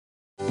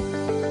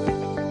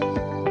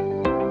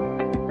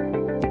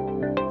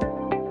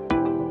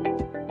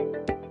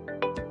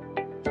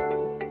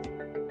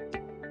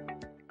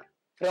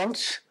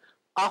Friends,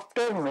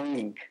 after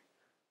knowing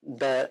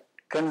the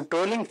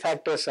controlling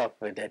factors of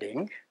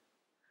weathering,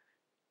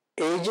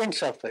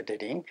 agents of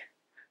weathering,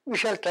 we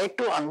shall try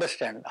to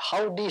understand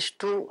how these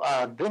two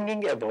are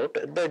bringing about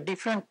the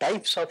different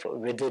types of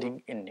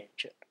weathering in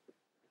nature.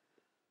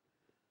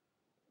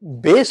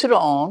 Based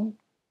on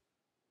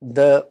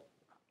the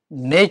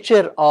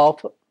nature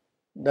of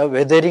the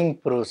weathering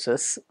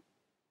process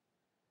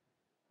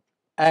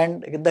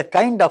and the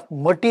kind of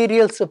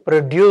materials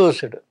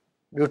produced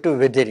due to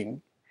weathering,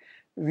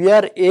 we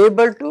are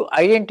able to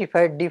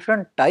identify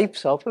different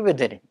types of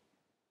weathering.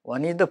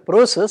 One is the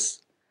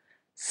process,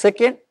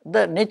 second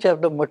the nature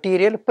of the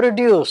material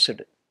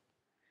produced,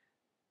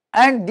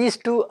 and these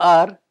two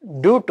are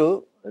due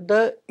to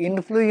the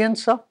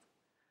influence of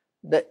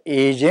the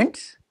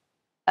agents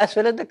as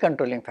well as the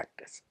controlling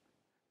factors.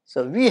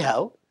 So, we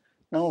have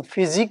now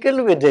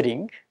physical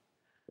weathering,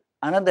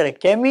 another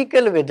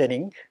chemical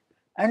weathering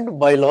and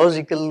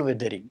biological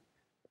weathering.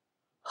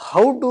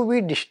 How do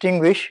we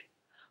distinguish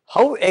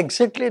how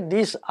exactly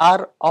these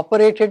are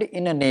operated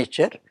in a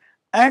nature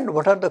and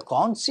what are the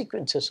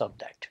consequences of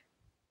that?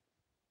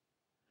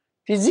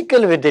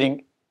 Physical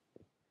weathering,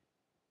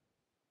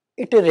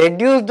 it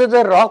reduced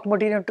the rock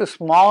material into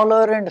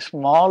smaller and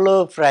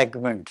smaller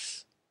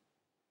fragments.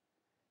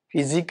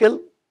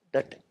 Physical,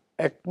 that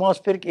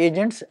atmospheric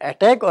agents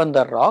attack on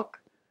the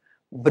rock,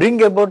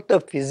 bring about the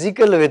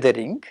physical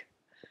weathering.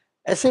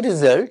 As a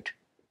result,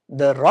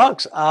 the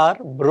rocks are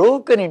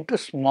broken into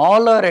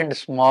smaller and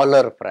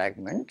smaller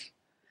fragments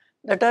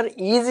that are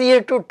easier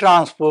to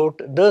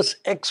transport, thus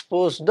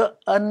expose the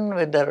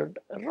unweathered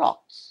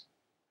rocks.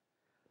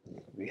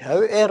 We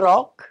have a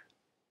rock,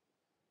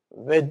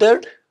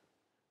 weathered,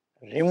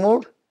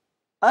 removed,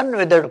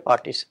 unweathered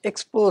part is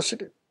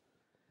exposed.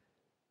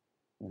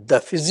 The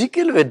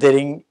physical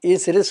weathering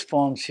is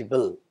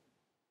responsible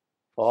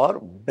for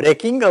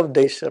breaking of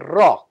this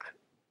rock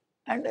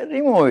and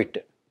remove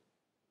it.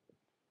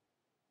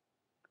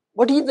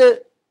 What is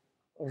the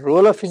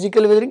role of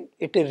physical weathering?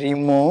 It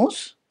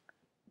removes,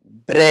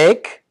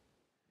 break,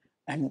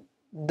 and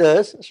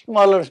thus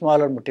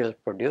smaller materials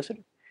produced.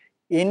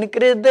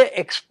 Increase the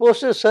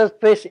exposed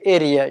surface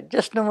area.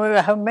 Just now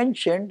I have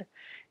mentioned,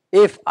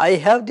 if I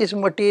have this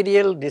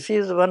material, this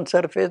is one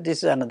surface, this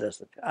is another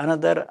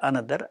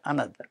surface,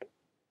 another.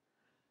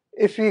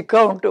 If we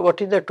count what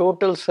is the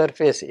total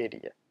surface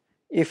area,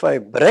 if I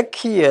break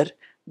here,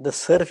 the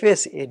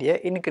surface area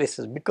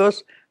increases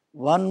because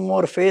one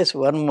more face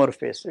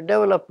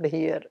developed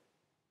here.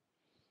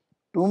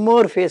 Two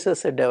more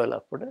faces are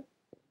developed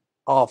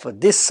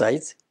of this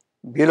size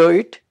below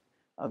it,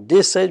 of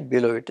this size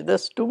below it,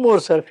 thus two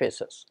more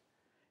surfaces.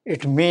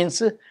 It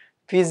means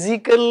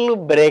physical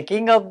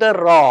breaking of the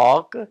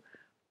rock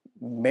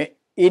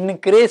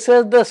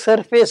increases the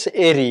surface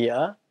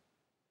area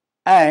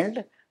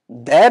and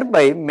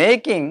thereby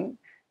making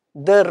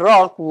the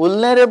rock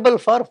vulnerable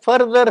for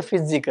further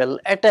physical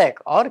attack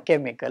or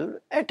chemical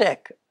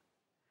attack.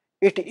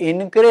 It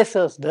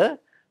increases the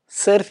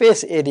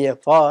surface area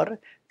for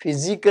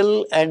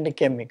physical and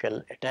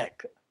chemical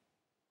attack.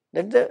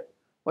 That is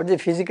what is the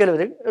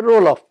physical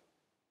role of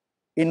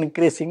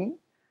increasing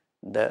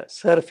the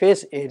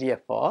surface area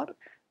for,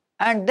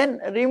 and then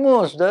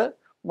removes the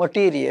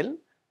material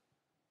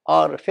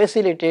or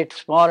facilitates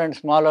small and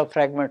smaller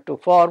fragments to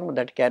form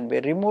that can be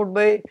removed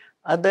by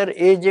other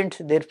agents.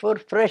 Therefore,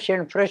 fresh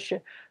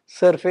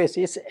surface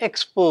is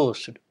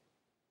exposed.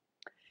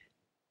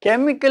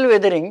 Chemical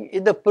weathering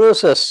is the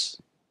process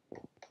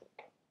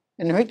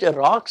in which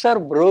rocks are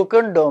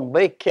broken down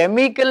by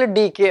chemical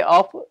decay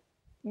of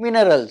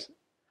minerals.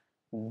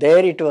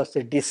 There it was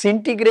a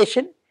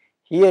disintegration,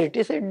 here it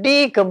is a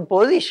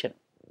decomposition.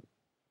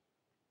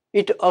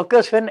 It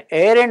occurs when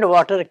air and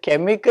water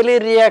chemically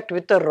react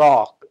with a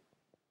rock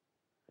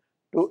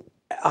to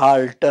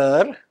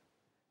alter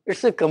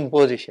its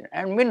composition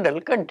and mineral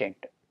content.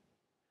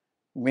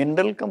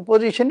 Mineral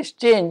composition is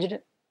changed.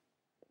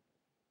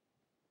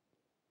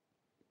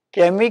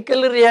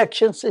 Chemical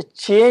reactions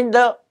change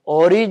the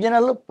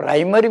original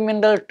primary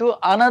mineral to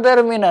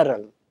another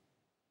mineral,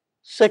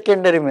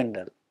 secondary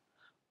mineral,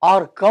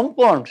 or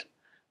compounds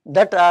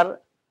that are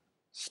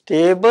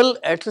stable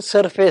at the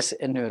surface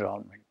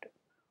environment.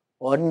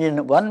 One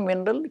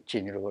mineral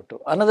changed over to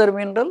another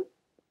mineral.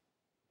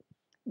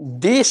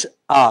 These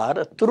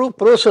are through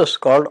process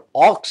called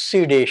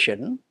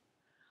oxidation,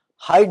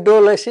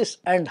 hydrolysis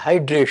and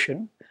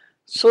hydration,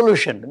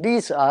 solution.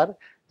 These are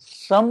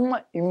some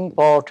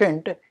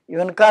important,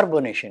 even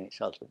carbonation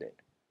is also there.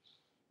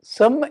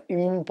 Some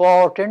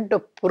important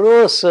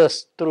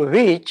process through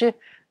which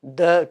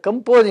the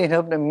composition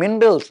of the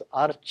minerals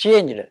are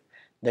changed,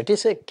 that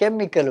is a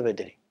chemical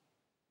weathering.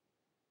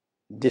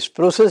 This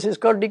process is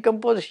called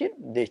decomposition.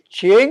 They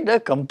change the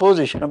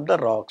composition of the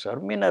rocks or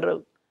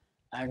mineral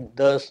and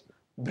thus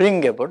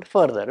bring about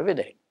further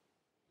weathering.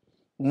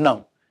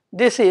 Now,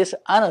 this is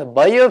a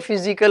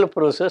biophysical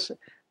process.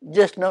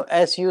 Just now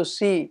as you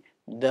see,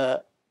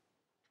 the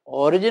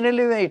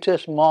originally when it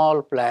is a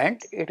small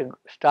plant, it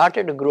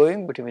started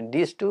growing between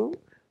these two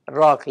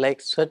rocks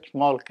like such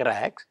small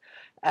cracks,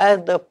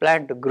 As the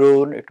plant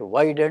grown, it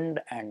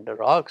widened and the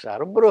rocks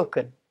are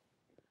broken.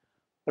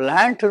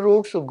 Plant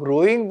roots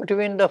growing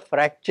between the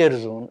fracture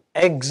zone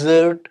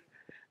exert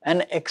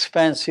an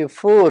expansive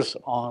force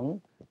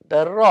on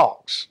the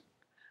rocks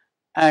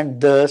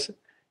and thus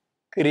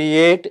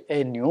create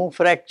a new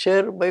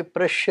fracture by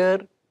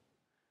pressure.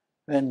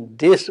 When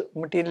this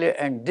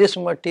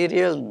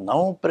material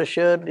now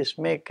pressure, this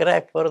may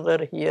crack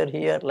further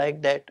here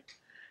like that.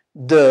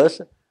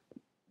 Thus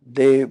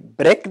they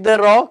break the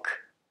rock,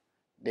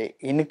 they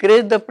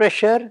increase the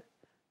pressure,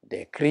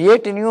 they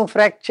create a new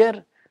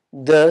fracture,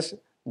 thus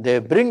they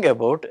bring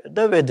about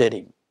the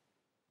weathering.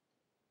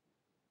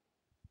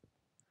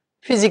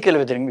 Physical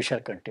weathering, we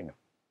shall continue.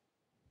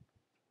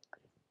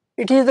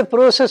 It is the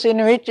process in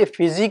which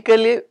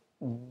physically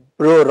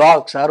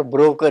rocks are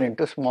broken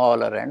into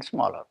smaller and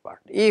smaller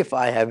parts. If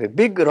I have a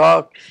big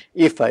rock,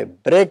 if I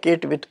break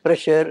it with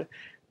pressure,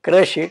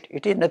 crush it,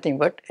 it is nothing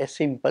but a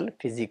simple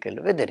physical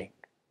weathering.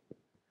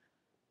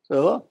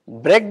 So,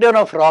 breakdown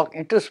of rock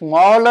into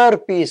smaller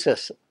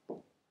pieces,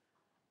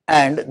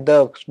 and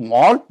the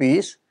small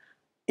piece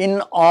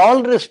in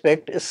all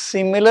respect is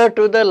similar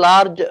to the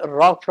large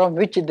rock from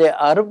which they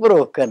are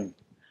broken.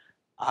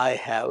 I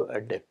have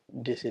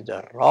this is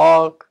a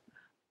rock,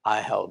 I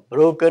have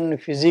broken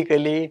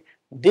physically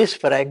this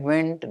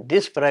fragment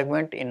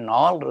in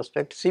all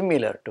respects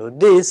similar to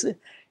this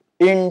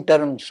in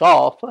terms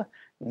of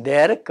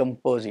their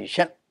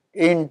composition,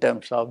 in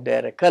terms of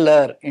their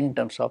color, in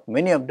terms of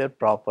many of their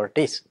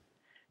properties.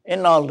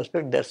 In all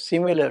respects they are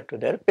similar to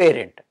their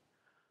parent.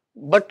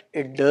 But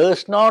it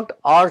does not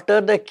alter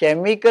the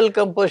chemical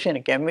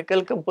composition.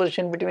 Chemical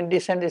composition between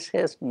this and this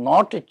has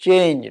not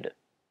changed.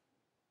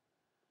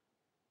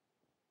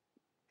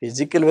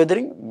 Physical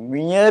weathering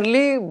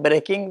merely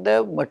breaking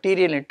the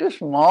material into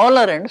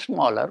smaller and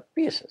smaller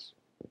pieces.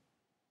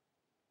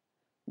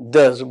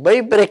 Thus,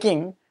 by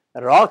breaking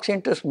rocks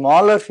into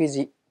smaller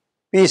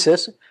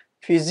pieces,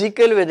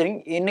 physical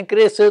weathering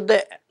increases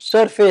the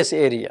surface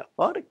area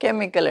for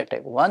chemical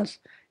attack. Once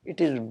it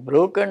is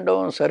broken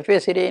down,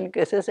 surface area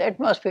increases,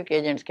 atmospheric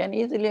agents can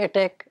easily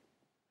attack.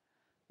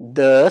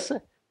 Thus,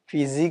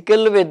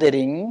 physical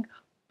weathering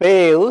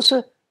paves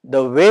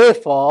the way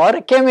for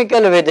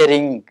chemical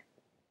weathering.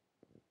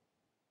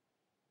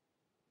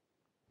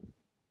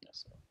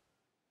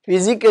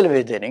 Physical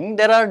weathering,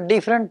 there are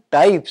different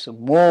types,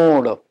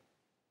 mode of.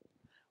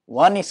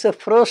 One is a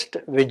frost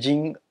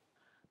wedging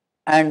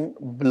and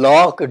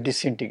block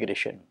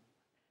disintegration.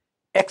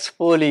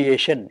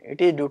 Exfoliation, it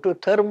is due to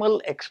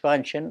thermal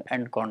expansion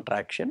and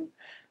contraction.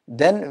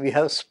 Then we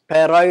have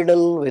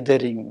spheroidal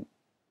weathering,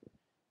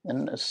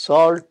 and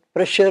salt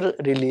pressure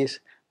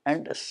release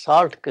and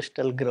salt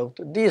crystal growth.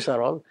 These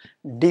are all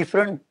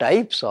different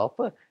types of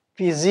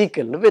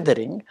physical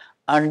weathering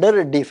under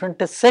a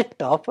different set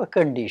of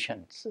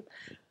conditions.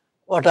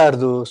 What are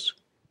those?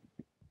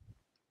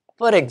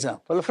 For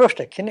example, frost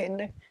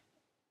action,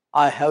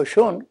 I have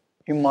shown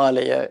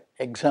Himalaya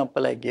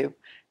example I gave.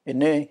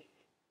 In a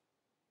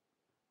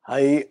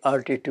high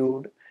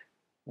altitude,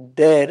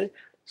 there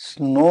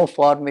snow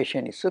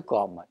formation is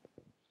common.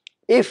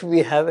 If we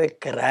have a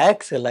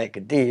cracks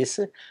like this,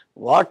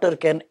 water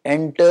can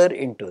enter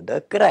into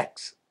the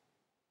cracks.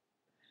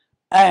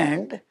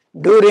 And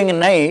during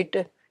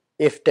night,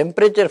 if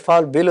temperature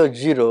falls below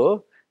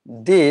 0,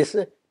 this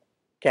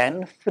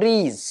can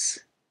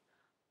freeze.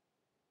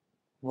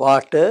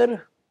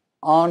 Water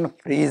on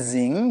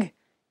freezing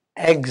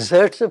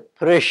exerts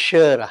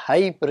pressure,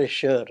 high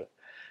pressure.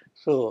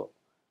 So,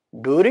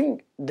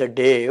 during the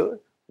day,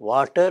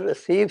 water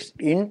seeps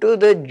into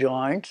the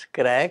joints,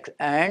 cracks,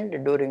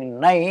 and during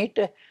night,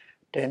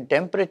 when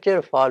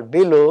temperature falls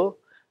below,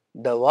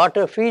 the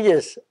water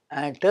freezes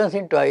and turns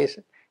into ice.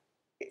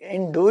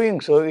 In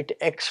doing so, it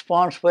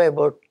expands by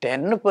about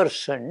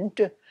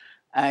 10%,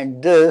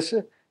 and thus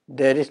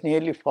there is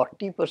nearly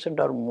 40%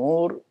 or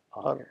more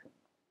or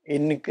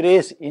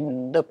increase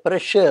in the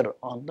pressure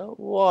on the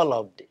wall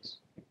of this.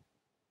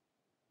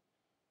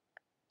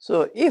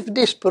 So, if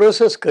this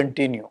process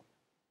continue,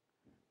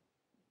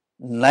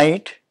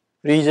 night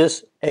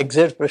freezes,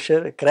 exert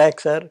pressure,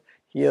 cracks are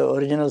here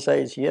original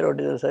size, here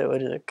original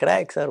size,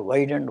 cracks are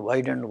widened.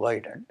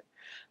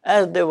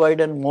 As they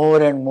widen,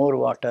 more and more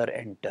water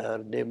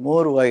enter, they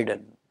more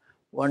widen.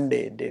 One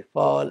day they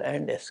fall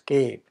and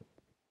escape.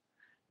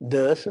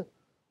 Thus,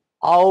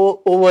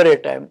 over a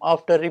time,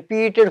 after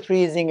repeated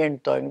freezing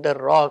and thawing, the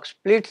rock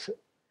splits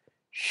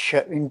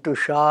into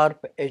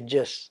sharp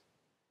edges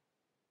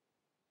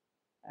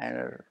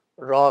and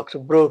rocks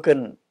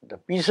broken. The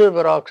pieces of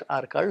rocks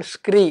are called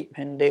scree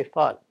when they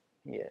fall.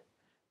 Here,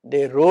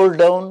 they roll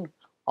down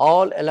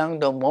all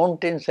along the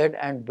mountainside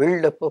and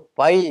build up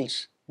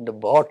piles in the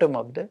bottom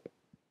of the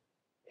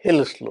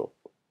hill slope.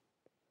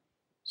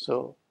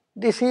 So,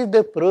 this is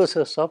the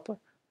process of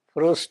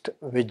frost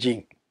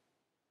wedging.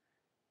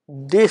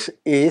 This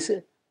is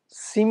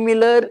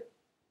similar,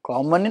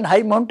 common in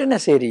high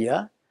mountainous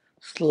area,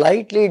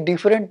 slightly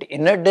different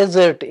in a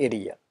desert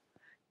area.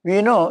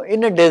 We know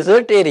in a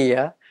desert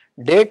area,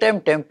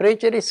 daytime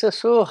temperature is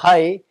so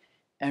high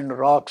and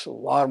rocks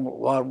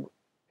warm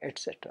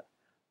etc.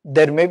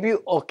 There may be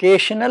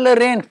occasional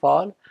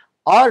rainfall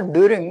or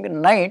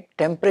during night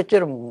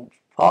temperature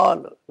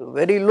fall,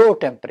 very low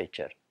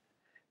temperature.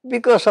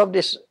 Because of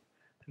this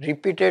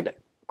repeated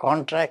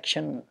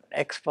contraction,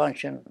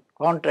 expansion,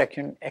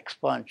 contraction,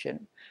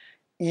 expansion,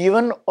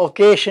 even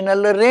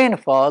occasional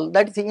rainfall,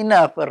 that is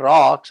enough,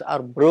 rocks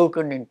are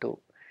broken into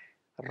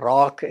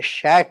rock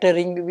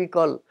shattering we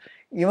call.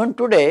 Even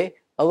today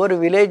our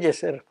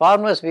villages,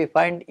 farmers, we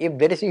find if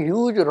there is a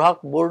huge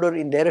rock boulder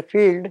in their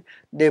field,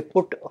 they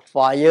put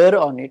fire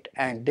on it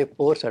and they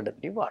pour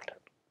suddenly water.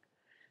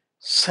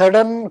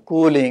 Sudden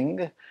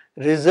cooling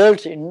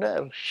results in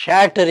the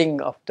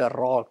shattering of the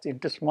rocks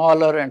into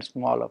smaller and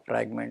smaller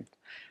fragments.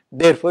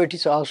 Therefore, it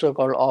is also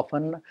called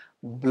often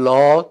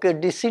block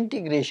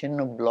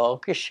disintegration,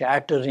 block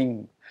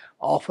shattering,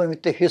 often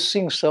with a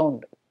hissing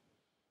sound.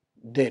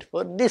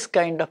 Therefore, this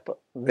kind of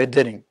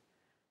weathering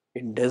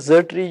in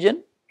desert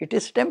region, it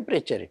is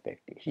temperature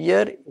effect.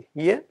 Here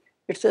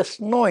it's a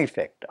snow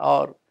effect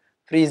or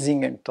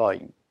freezing and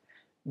thawing.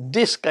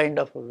 This kind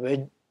of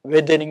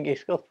weathering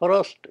is called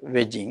frost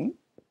wedging,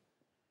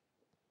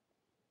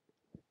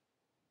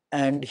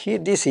 and here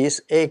this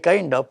is a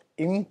kind of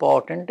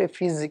important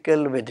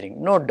physical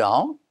weathering. Note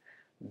down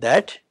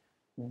that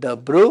the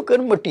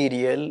broken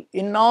material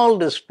in all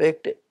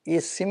respect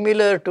is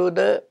similar to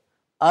the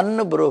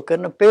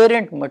unbroken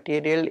parent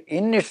material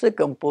in its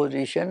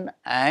composition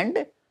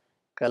and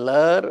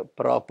color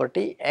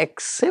property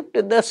except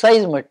the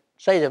size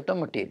of the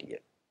material,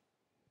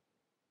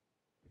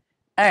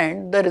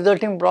 and the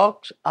resulting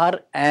blocks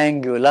are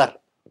angular.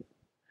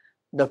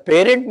 The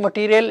parent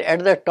material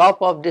at the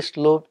top of this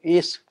slope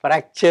is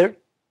fractured,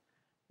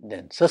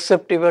 then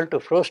susceptible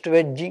to frost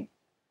wedging.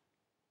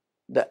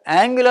 The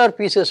angular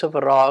pieces of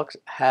rocks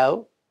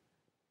have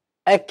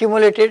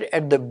accumulated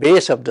at the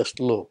base of the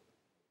slope.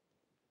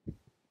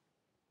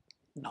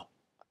 Now,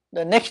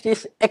 the next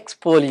is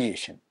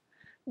exfoliation.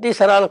 These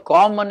are all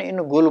common in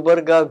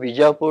Gulbarga,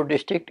 Bijapur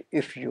district,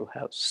 if you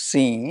have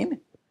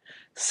seen.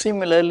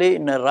 Similarly,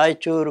 in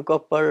Raichur,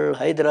 Koppal,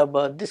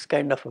 Hyderabad, this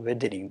kind of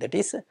weathering, that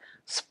is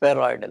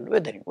spheroidal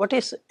weathering. What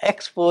is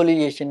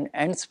exfoliation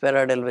and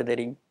spheroidal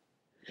weathering?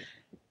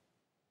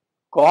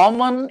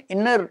 Common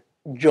in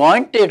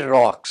jointed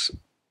rocks.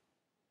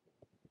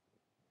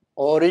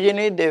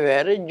 Originally, they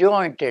were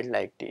jointed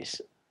like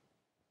this.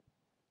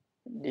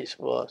 This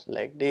was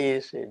like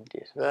this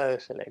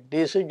was like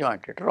this,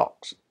 jointed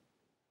rocks.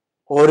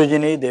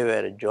 Originally, they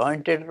were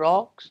jointed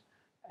rocks.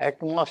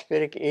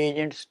 Atmospheric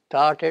agents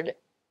started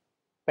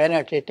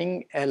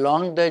penetrating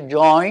along the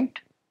joint,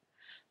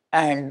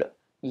 and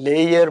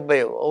layer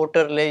by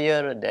outer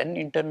layer, then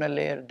internal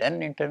layer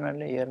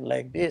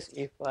like this.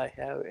 If I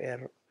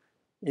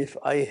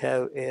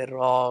have a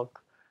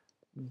rock,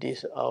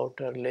 this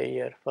outer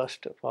layer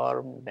first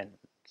formed, then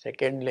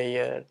second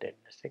layer, then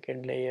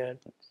second layer,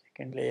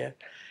 second layer.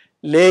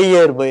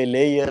 Layer by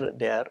layer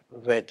they are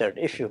weathered.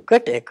 If you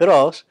cut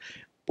across,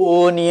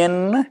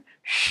 onion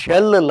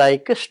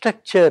shell-like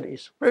structure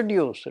is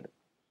produced.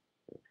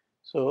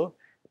 So,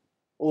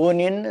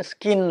 onion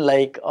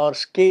skin-like or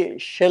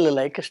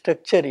shell-like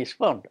structure is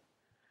formed.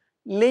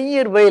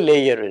 Layer by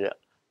layer,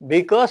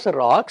 because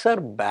rocks are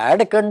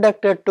bad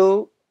conductor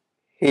to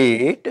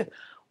heat,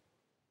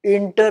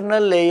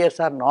 internal layers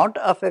are not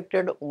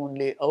affected,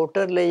 only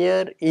outer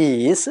layer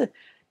is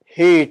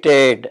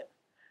heated,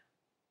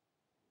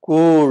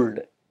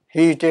 cooled,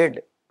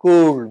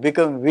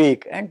 become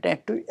weak and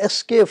tend to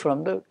escape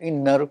from the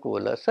inner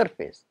cooler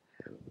surface.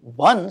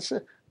 Once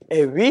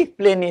a weak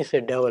plane is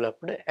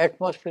developed,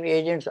 atmospheric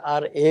agents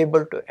are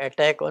able to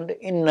attack on the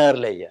inner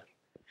layer.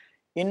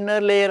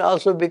 Inner layer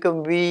also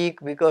become weak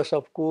because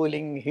of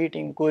cooling,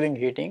 heating,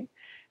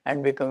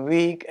 and become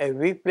weak. A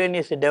weak plane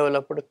is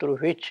developed through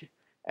which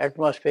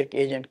atmospheric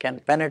agent can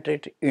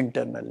penetrate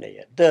internal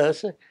layer.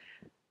 Thus,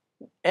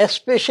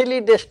 especially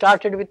they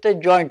started with the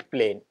joint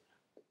plane.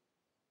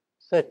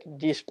 Such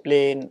this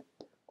plane,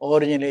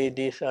 originally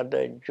these are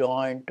the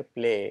joint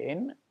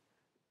plane,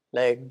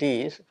 like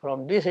this.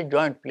 From this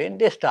joint plane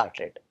they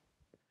started.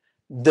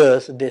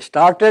 Thus, they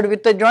started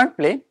with the joint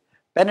plane,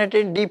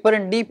 penetrate deeper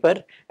and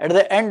deeper. At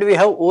the end, we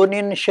have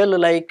onion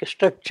shell-like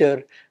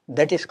structure,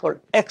 that is called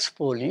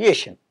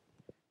exfoliation.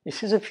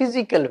 This is a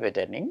physical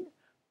weathering,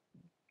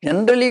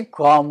 generally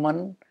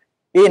common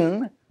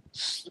in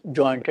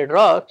jointed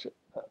rocks.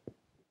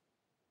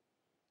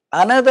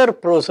 Another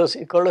process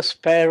is called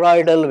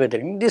spheroidal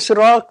weathering. This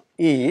rock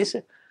is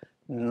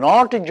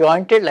not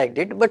jointed like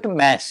that, but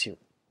massive.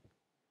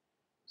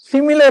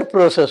 Similar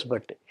process,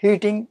 but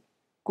heating,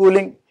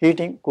 cooling.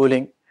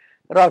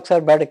 Rocks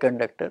are bad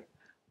conductor.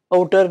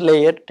 Outer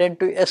layer tend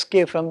to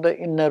escape from the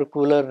inner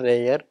cooler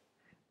layer,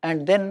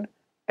 and then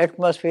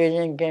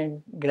atmosphere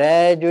can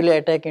gradually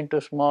attack into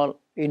small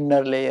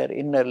inner layer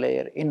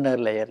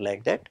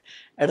like that.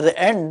 At the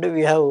end,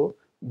 we have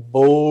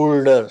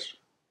boulders,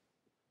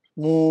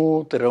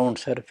 smooth round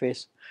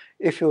surface.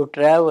 If you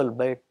travel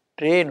by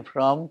train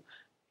from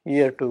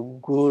here to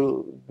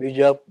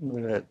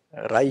Bijapur,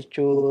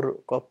 Raichur,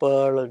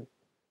 Koppal,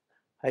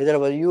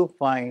 Hyderabad, you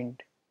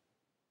find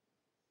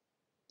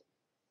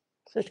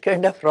Such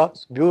kind of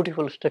rocks,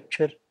 beautiful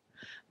structure,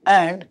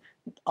 and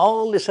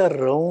all these are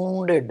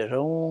rounded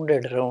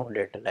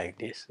like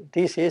this.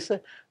 This is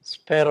a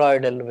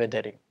spheroidal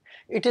weathering.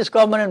 It is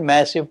common in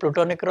massive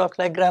plutonic rocks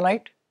like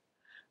granite,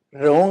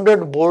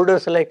 rounded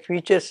boulders like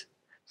features,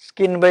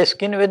 skin by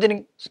skin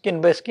weathering, skin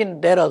by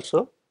skin there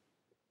also.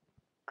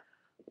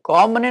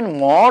 Common in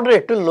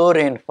moderate to low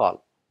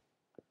rainfall,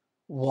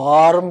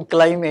 warm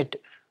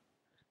climate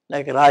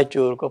like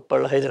Raichur,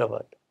 Koppal,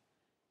 Hyderabad.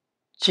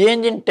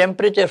 Change in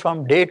temperature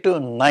from day to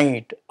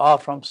night or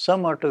from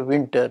summer to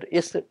winter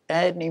is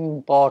an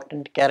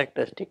important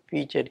characteristic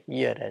feature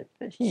here as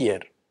well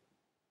here.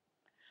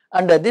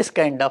 Under this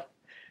kind of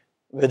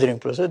weathering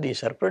process,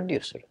 these are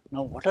produced.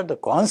 Now, what are the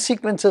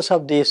consequences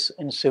of this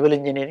in civil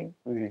engineering?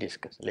 We will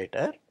discuss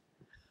later.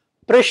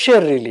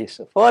 Pressure release.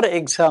 For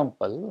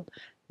example,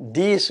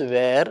 these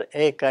were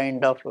a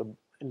kind of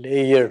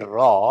layered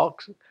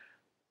rocks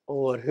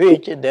over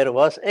which there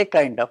was a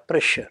kind of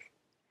pressure.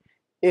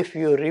 If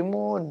you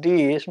remove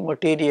this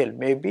material,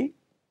 maybe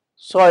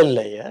soil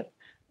layer,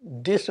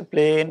 this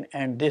plane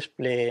and this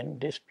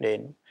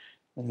plane,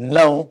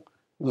 now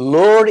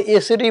load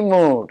is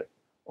removed.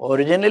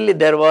 Originally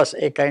there was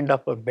a kind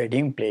of a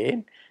bedding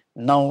plane,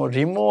 now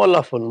removal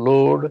of a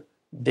load,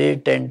 they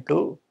tend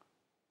to,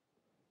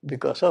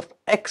 because of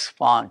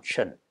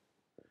expansion.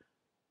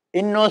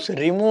 Inno's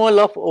removal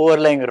of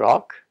overlying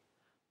rock,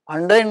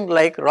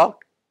 underlying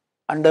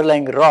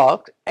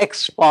rock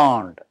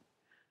expand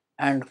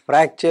and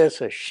fractures,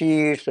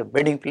 sheets,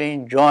 bedding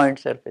plane, joint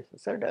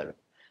surfaces are developed.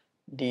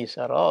 These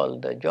are all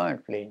the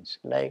joint planes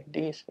like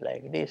this,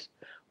 like this.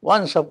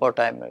 Once upon a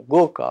time,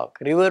 Gokak,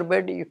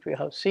 riverbed if you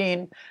have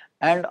seen,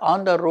 and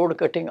on the road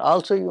cutting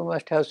also you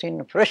must have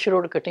seen, fresh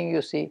road cutting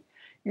you see,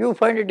 you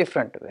find it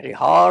different, very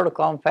hard,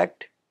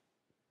 compact,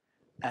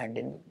 and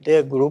in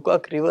the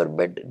Gokak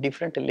riverbed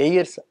different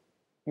layers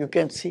you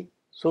can see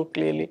so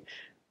clearly.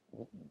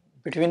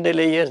 Between the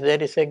layers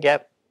there is a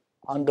gap.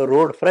 On the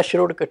road, fresh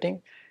road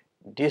cutting,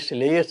 these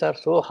layers are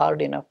so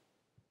hard enough.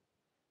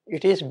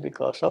 It is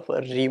because of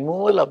a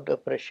removal of the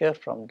pressure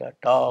from the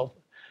top,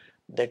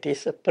 that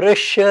is a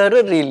pressure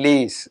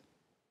release.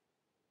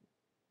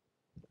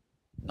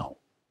 Now,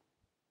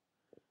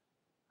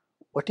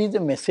 what is the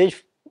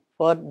message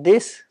for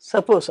this?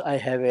 Suppose I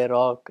have a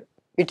rock,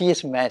 it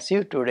is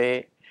massive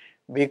today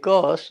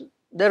because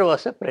there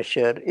was a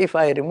pressure. If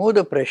I remove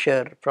the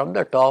pressure from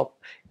the top,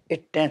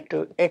 it tends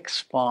to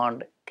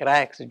expand,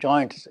 cracks,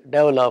 joints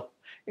develop.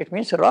 It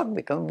means rock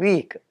become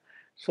weak.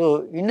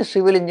 So, in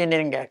civil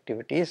engineering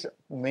activities,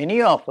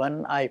 many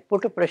often I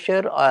put a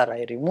pressure or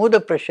I remove the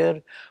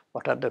pressure.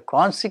 What are the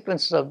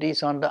consequences of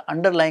this on the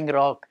underlying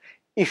rock?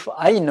 If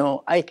I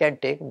know, I can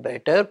take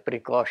better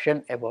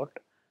precaution about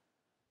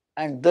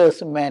and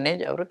thus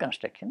manage our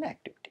construction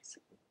activities.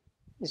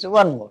 This is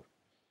one more.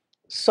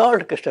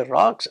 Salt crystal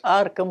rocks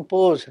are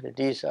composed,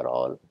 these are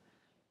all.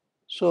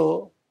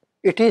 So,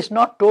 it is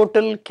not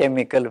total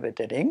chemical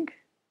weathering,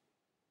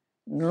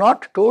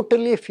 not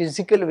totally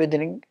physical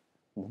weathering,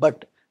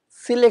 but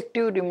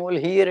selective removal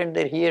here and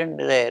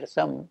there,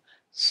 some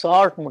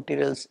salt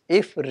materials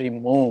if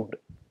removed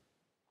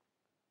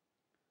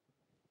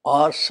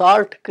or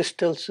salt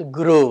crystals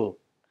grow.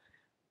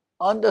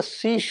 On the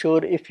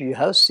seashore, if you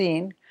have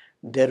seen,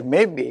 there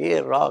may be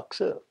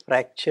rocks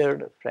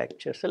fractures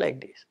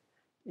like this.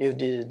 If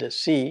this is the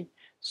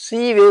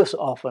sea waves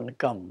often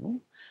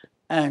come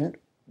and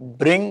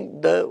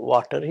bring the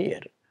water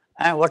here,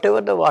 and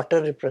whatever the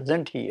water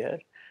represent here,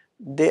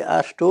 they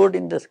are stored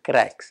in the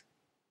cracks,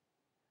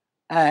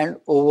 and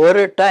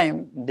over a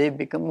time they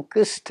become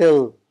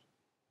crystal,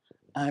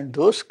 and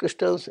those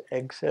crystals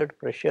exert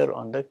pressure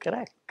on the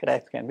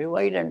cracks can be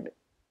widened,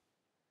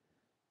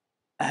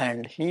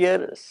 and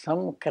here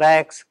some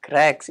cracks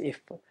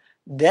if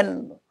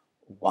then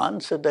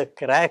once the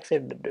cracks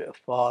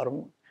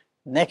form,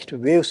 next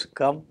waves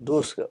come,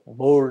 those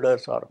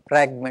boulders or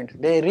fragments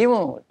they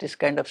remove, this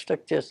kind of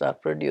structures are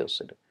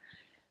produced.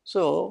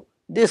 So,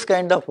 this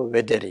kind of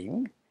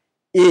weathering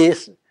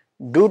is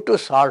due to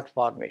salt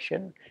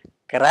formation,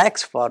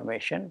 cracks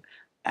formation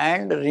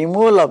and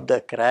removal of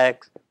the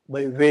cracks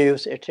by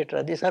waves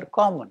etc. These are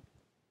common.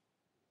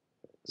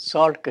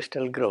 Salt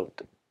crystal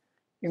growth,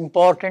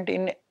 important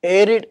in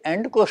arid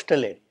and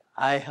coastal area.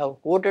 I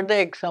have quoted the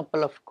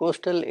example of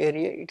coastal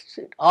area, it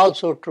is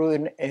also true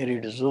in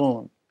arid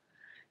zone.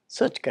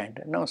 Such kind.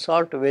 Now,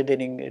 salt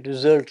weathering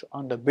results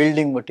on the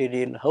building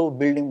material, how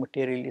building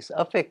material is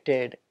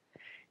affected.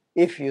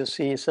 If you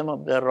see some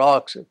of the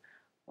rocks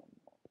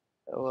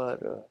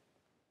or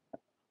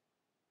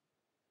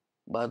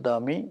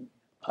Badami,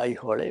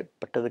 Aihole,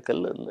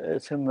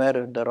 Pattadakal, somewhere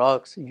in the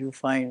rocks you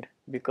find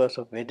because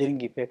of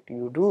weathering effect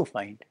you do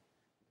find,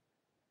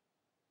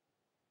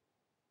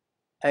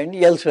 and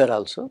elsewhere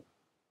also.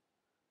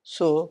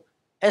 So,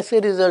 as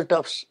a result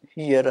of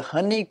here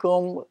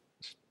honeycomb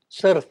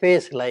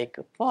surface like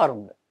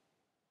formed.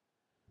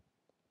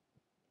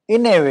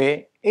 In a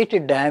way,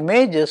 it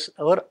damages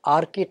our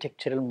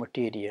architectural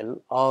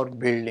material or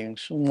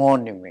buildings,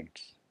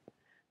 monuments.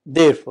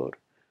 Therefore,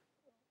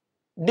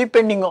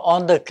 Depending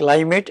on the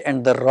climate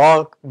and the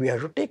rock, we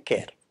have to take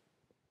care.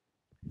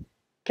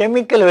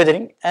 Chemical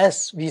weathering,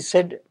 as we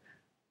said,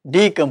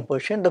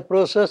 decomposition, the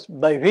process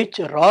by which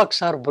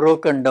rocks are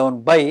broken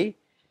down by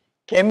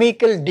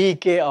chemical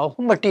decay of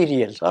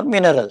materials or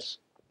minerals.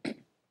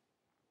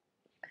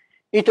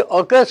 It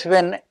occurs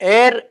when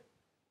air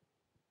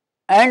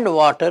and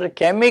water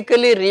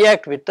chemically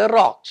react with the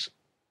rocks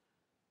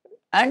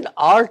and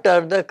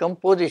alter the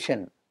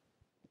composition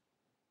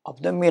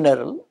of the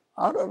mineral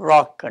or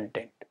rock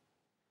content.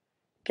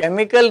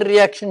 Chemical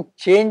reactions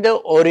change the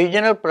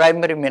original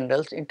primary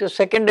minerals into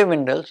secondary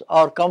minerals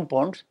or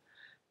compounds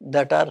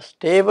that are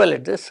stable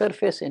at the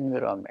surface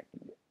environment.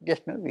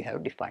 Just now we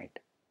have defined.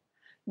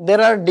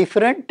 There are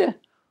different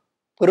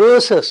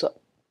processes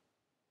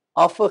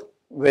of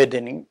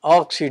weathering: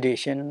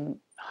 oxidation,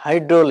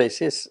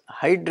 hydrolysis,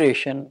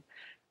 hydration,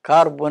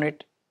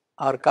 carbonate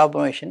or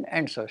carbonation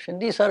and sorption.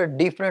 These are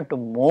different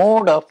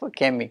mode of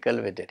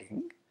chemical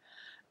weathering,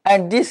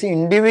 and this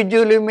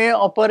individually may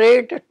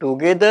operate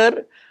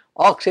together,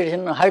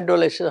 oxidation,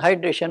 hydrolysis,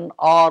 hydration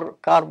or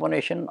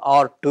carbonation,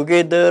 or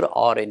together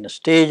or in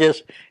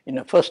stages. In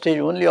the first stage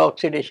only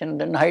oxidation,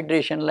 then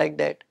hydration, like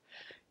that.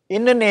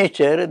 In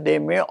nature they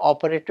may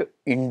operate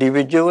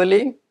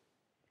individually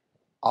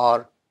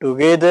or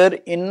together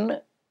in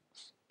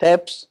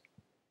steps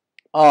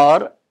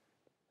or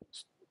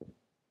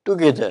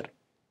together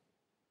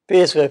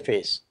phase by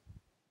phase.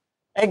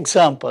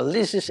 Example,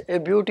 this is a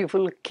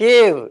beautiful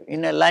cave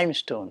in a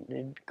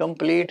limestone,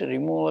 complete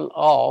removal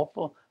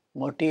of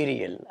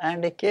material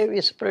and a cave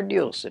is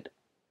produced.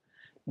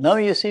 Now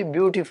you see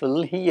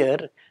beautiful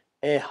here,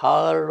 a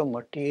hard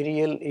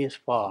material is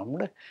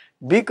formed.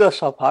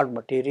 Because of hard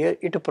material,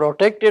 it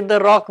protected the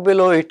rock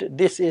below it.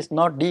 This is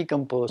not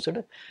decomposed,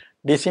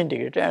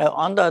 disintegrated. And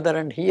on the other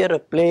hand, here a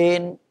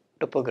plain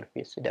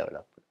topography is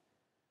developed.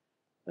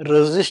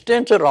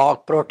 Resistant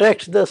rock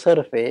protects the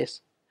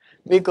surface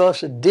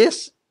because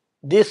this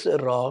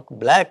rock,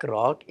 black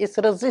rock, is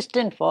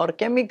resistant for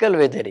chemical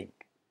weathering.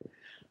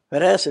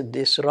 Whereas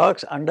these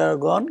rocks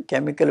undergone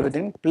chemical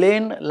weathering,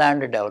 plain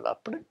land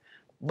developed,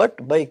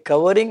 but by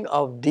covering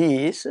of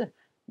this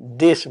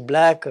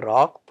black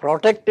rock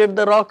protected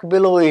the rock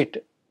below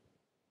it.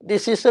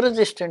 This is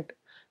resistant.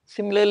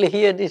 Similarly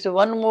here, this is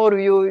one more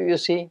view you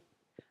see,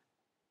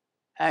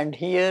 and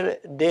here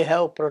they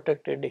have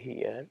protected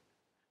here,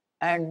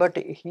 and but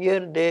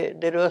here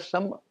there was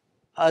some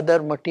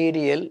other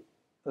material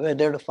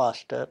weathered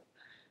faster.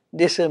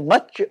 This is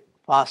much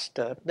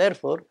faster,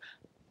 therefore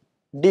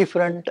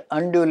different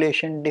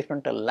undulation,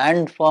 different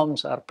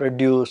landforms are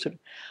produced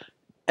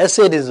as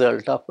a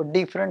result of a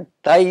different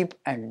type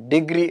and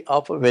degree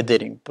of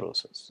weathering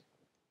process.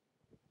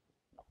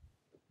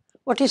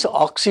 What is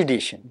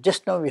oxidation?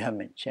 Just now we have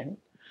mentioned,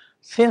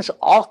 since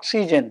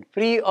oxygen,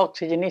 free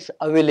oxygen is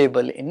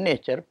available in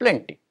nature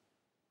plenty,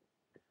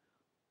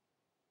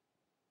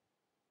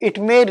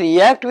 it may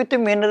react with the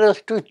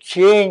minerals to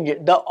change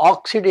the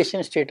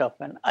oxidation state of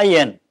an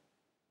ion.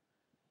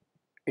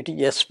 It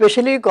is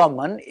especially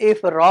common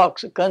if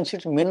rocks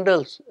consist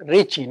minerals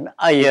rich in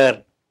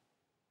iron.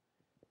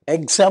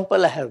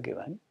 Example I have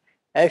given,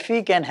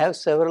 Fe can have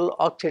several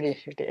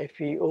oxidation states,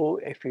 FeO,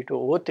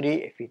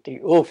 Fe2O3,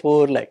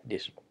 Fe3O4, like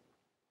this.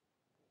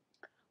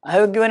 I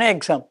have given an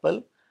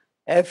example,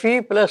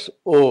 Fe plus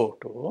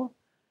O2,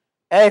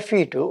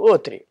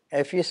 Fe2O3.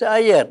 Fe is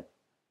iron,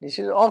 this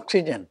is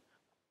oxygen.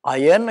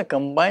 Iron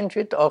combines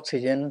with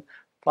oxygen,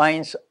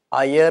 finds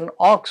iron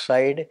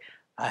oxide.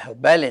 I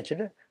have balanced,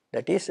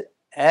 that is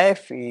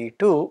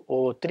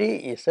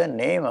Fe2O3 is the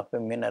name of a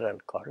mineral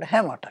called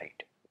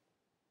hematite.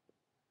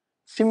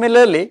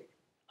 Similarly,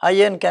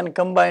 iron can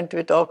combine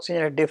with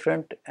oxygen at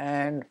different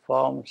and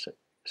forms,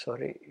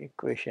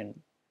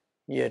 equation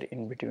here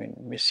in between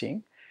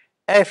missing,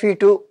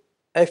 Fe2,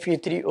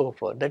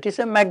 Fe3O4, that is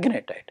a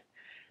magnetite.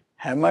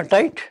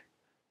 Hematite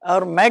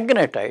or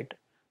magnetite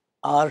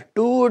are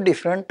two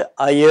different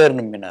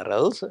iron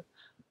minerals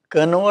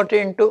converted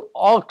into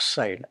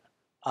oxide.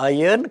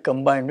 Iron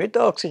combined with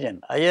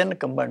oxygen. Iron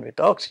combined with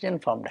oxygen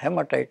formed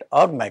hematite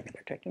or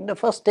magnetite. In the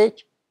first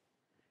stage,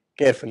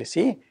 carefully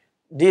see,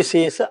 this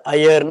is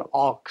iron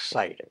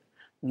oxide.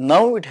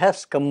 Now it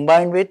has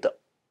combined with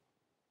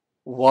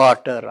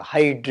water,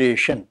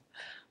 hydration.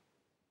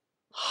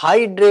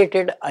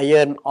 Hydrated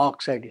iron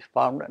oxide is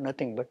formed,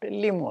 nothing but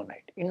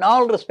limonite. In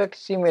all respects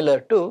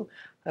similar to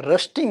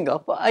rusting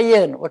of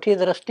iron. What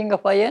is rusting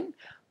of iron?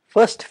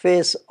 First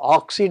phase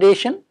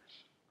oxidation,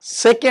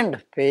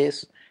 second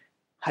phase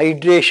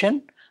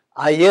hydration,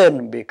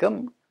 iron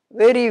become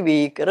very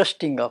weak,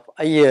 rusting of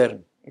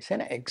iron is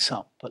an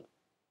example.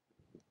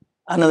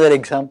 Another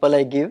example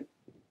I give,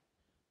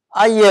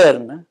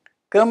 iron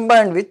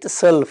combined with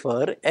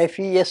sulfur,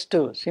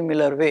 FeS2,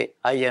 similar way,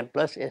 iron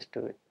plus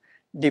S2,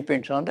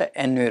 depends on the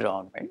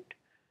environment.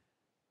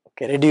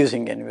 Okay,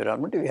 reducing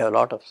environment, we have a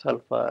lot of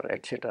sulfur,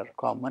 etc.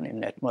 common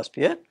in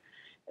atmosphere.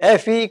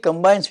 Fe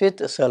combines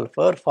with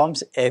sulfur,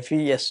 forms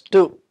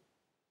FeS2.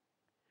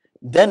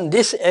 Then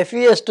this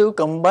FeS2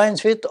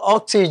 combines with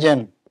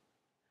oxygen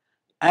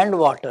and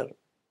water.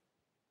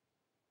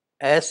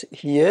 as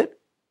here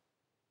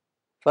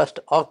first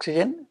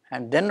oxygen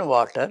and then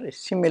water,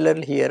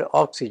 similarly here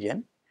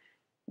oxygen,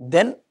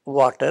 then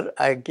water.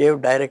 I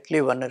gave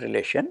directly one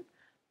relation,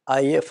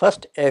 I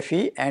first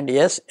Fe and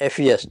S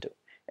FeS2,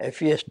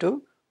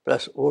 FeS2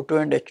 plus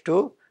O2 and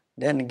H2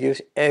 then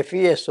gives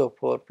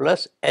FeSO4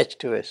 plus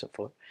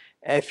H2SO4.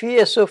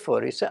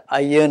 FeSO4 is an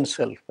iron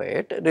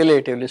sulfate,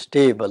 relatively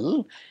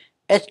stable.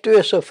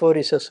 H2SO4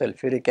 is a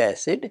sulfuric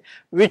acid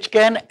which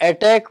can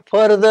attack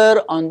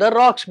further on the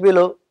rocks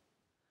below.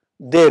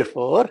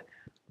 Therefore,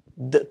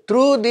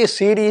 through this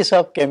series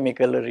of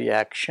chemical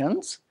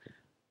reactions,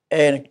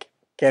 a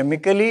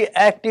chemically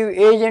active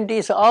agent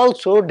is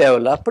also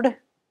developed,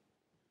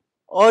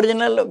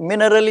 original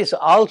mineral is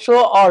also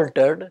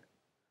altered.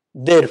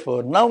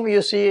 Therefore, now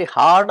you see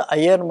hard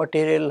iron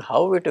material,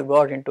 how it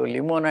got into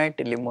limonite.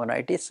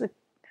 Limonite is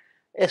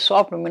a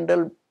soft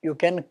mineral, you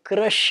can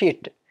crush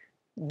it.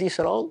 These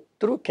are all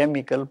through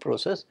chemical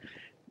process,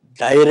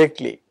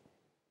 directly,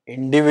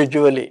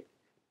 individually,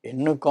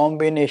 in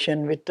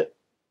combination with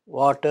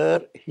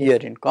water, here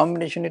in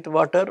combination with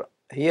water,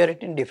 here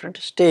it in different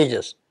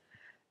stages.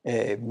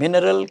 A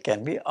mineral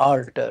can be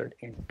altered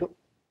into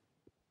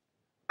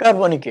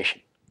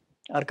carbonication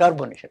or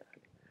carbonation.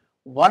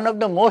 One of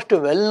the most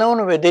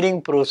well-known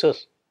weathering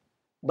process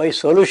by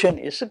solution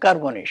is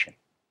carbonation.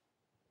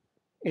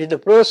 It is the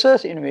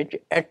process in which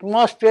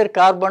atmosphere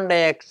carbon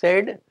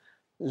dioxide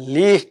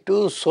leads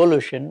to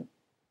solution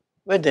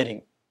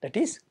weathering. That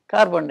is,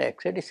 carbon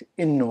dioxide is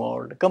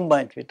involved,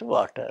 combines with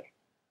water.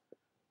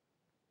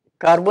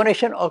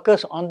 Carbonation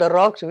occurs on the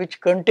rocks which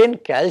contain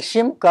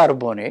calcium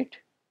carbonate.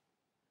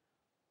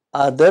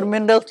 Other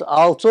minerals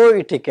also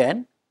it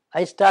can.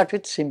 I start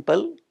with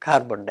simple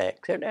carbon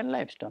dioxide and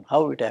limestone.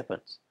 How it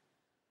happens?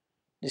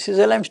 This is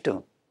a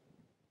limestone,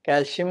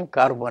 calcium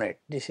carbonate.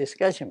 This is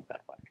calcium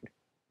carbonate.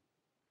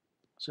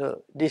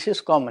 So, this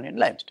is common in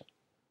limestone.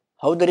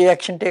 How the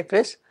reaction takes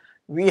place?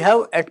 We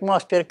have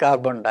atmosphere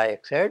carbon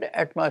dioxide,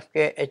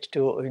 atmosphere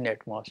H2O in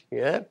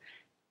atmosphere.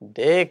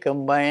 They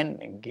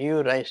combine,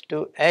 give rise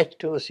to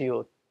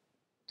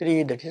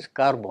H2CO3, that is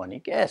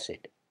carbonic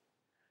acid.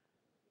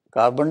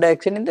 Carbon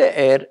dioxide in the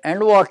air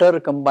and water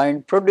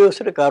combined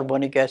produced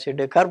carbonic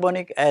acid.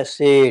 Carbonic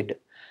acid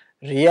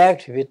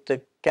reacts with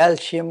the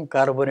calcium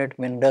carbonate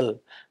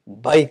mineral,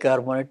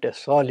 bicarbonate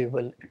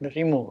soluble and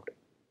removed.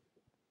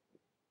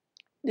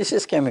 This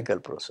is chemical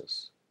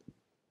process.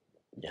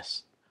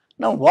 Yes.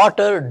 Now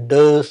water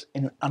does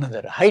in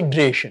another,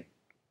 hydration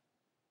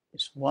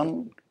is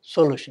one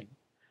solution.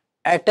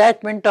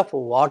 Attachment of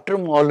water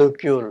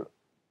molecule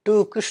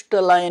to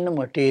crystalline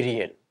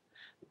material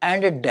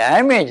and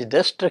damage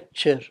the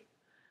structure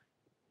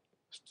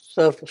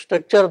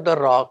of the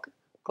rock,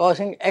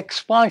 causing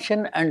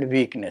expansion and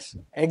weakness.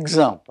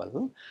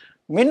 Example,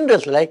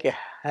 minerals like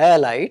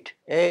halite,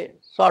 a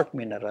salt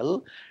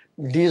mineral,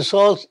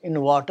 dissolves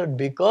in water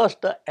because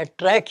the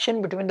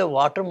attraction between the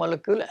water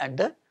molecule and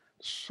the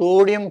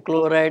sodium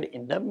chloride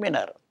in the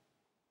mineral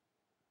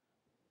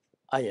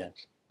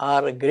ions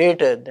are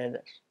greater than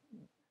this.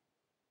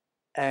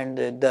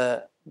 And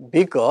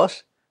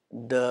because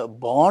the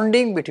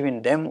bonding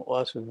between them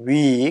was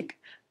weak,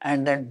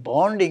 and that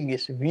bonding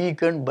is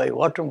weakened by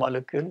water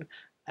molecule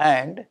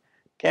and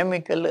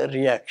chemical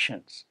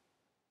reactions,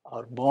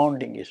 or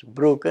bonding is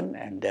broken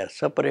and they are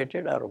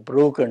separated or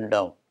broken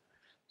down.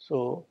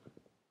 So,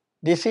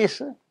 this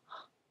is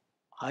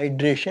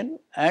hydration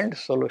and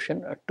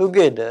solution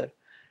together.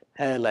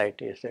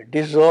 Halite is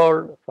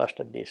dissolved, first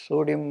the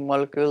sodium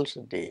molecules,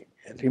 they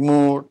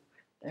removed,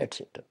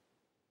 etc.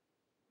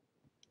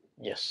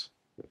 Yes.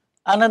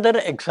 Another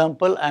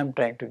example I am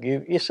trying to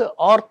give is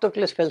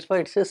orthoclase feldspar.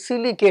 It is a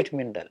silicate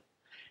mineral,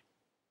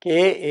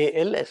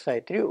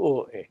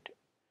 KAlSi3O8.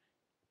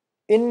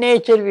 In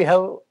nature we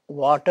have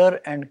water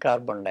and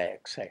carbon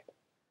dioxide.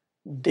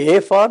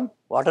 They form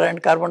water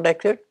and carbon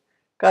dioxide,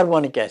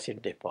 carbonic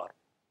acid they form,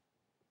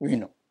 we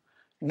know.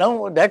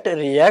 Now that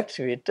reacts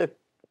with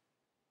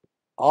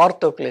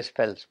orthoclase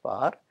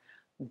feldspar,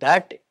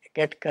 that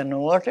get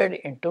converted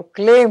into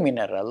clay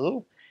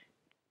mineral.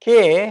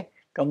 K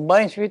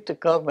combines with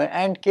carbon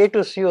and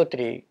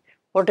K2CO3,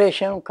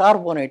 potassium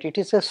carbonate. It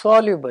is a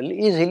soluble,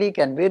 easily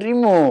can be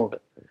removed,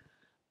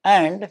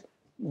 and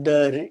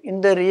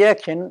in the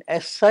reaction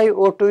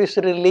SiO2 is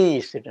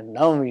released.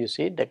 Now you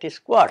see that is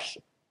quartz,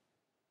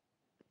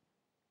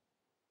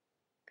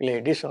 clay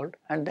dissolved,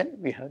 and then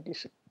we have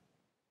this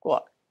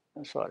quartz.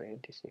 This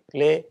is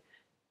clay,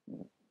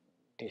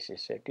 this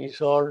is a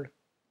dissolved,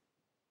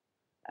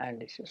 and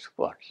this is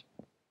quartz.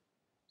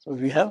 So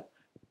we have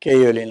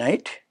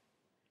kaolinite,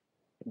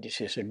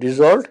 this is a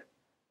dissolved,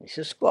 this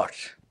is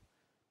quartz.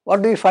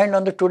 What do we find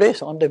on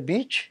the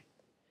beach?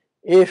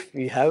 If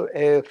we have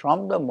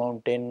from the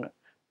mountain,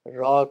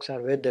 rocks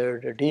are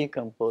weathered,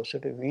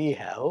 decomposed, we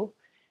have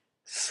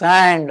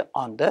sand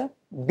on the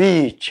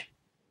beach.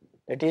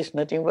 That is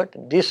nothing but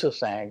this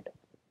sand.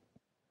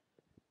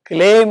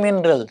 Clay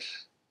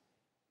minerals,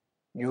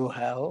 you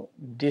have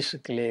this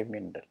clay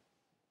mineral.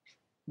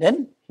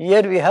 Then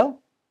here we have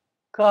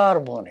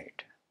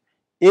carbonate.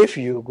 If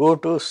you go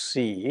to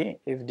sea,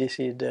 if this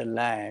is the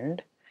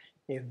land,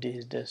 if this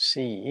is the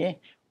sea,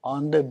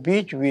 on the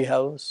beach we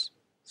have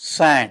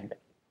sand,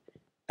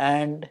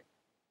 and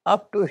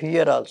up to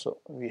here also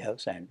we have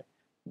sand.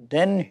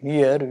 Then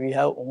here we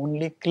have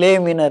only clay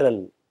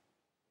mineral,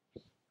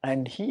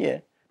 and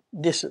here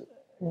this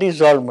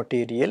dissolved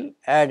material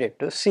added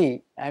to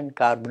sea and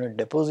carbonate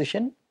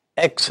deposition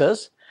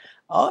excess,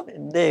 or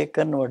they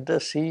convert the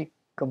sea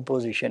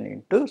composition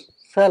into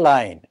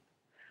saline.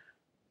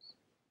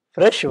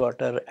 Fresh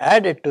water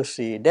added to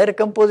sea, their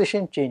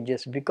composition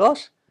changes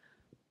because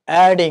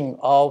adding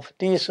of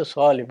these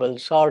soluble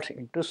salts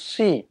into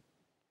sea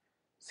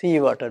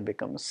water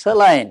becomes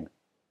saline.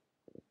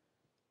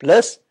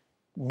 Plus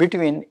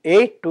between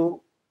 8 to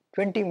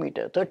 20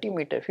 meter, 30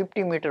 meter,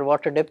 50 meter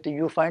water depth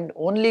you find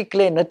only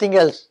clay, nothing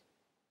else,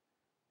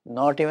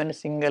 not even a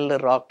single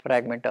rock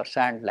fragment or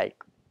sand like.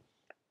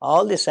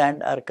 All the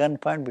sand are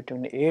confined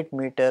between 8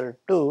 meter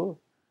to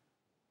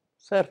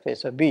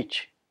surface of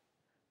beach.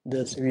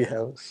 Thus we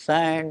have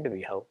sand,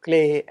 we have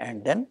clay,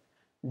 and then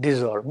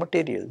dissolved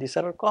material. These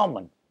are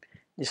common.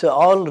 These are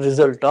all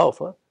result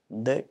of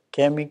the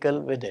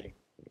chemical weathering.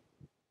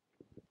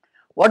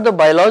 What the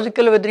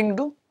biological weathering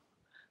do?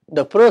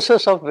 The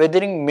process of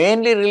weathering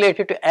mainly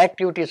related to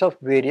activities of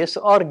various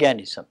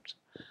organisms.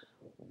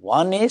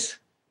 One is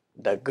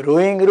the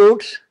growing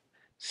roots,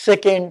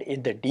 second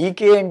is the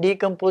decay and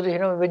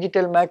decomposition of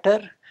vegetal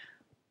matter,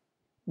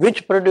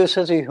 which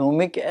produces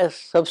humic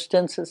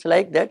substances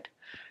like that.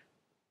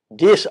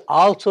 This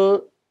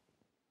also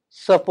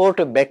support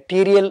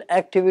bacterial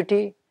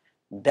activity,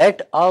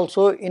 that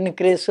also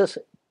increases.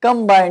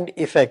 Combined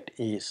effect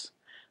is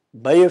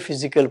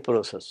biophysical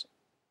process.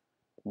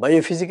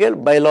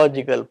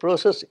 Biological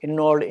process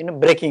involved in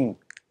breaking,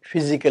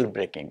 physical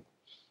breaking.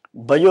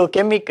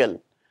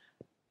 Biochemical,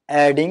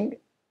 adding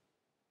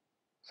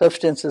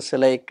substances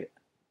like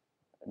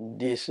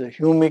this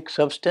humic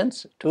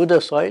substance to the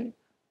soil,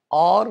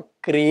 or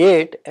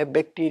create a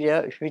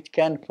bacteria which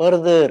can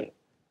further.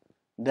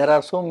 There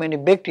are so many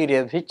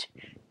bacteria which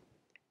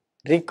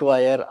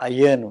require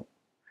iron,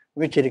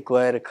 which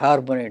require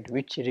carbonate,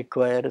 which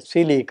require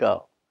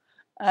silica,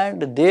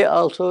 and they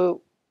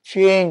also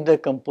change the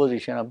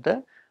composition of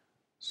the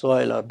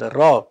soil or the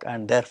rock,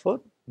 and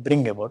therefore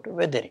bring about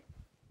weathering.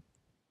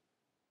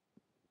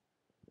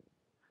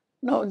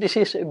 Now this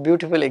is a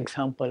beautiful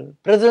example,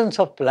 presence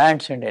of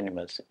plants and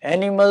animals.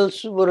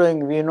 Animals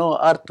burrowing, we know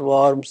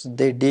earthworms,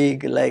 they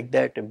dig like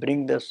that,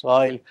 bring the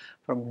soil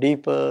from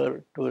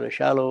deeper to the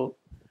shallow,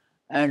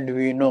 and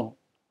we know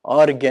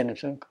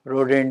organisms,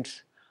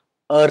 rodents,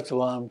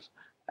 earthworms,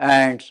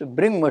 ants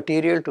bring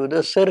material to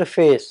the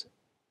surface,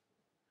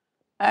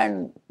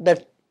 and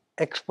that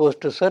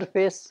exposed to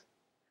surface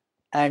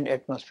and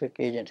atmospheric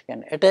agents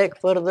can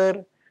attack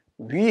further.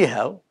 We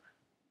have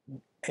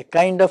a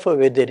kind of a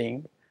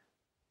weathering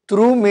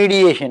through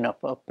mediation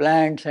of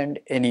plants and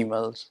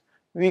animals.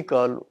 We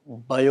call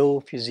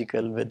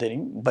biophysical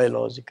weathering,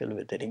 biological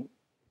weathering.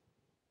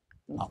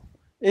 Now,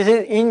 this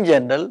is in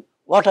general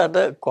what are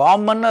the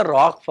common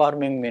rock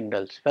forming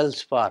minerals.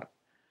 Feldspar,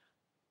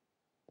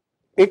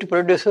 it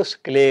produces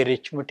clay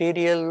rich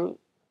material,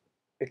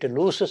 it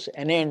loses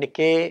Na and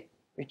K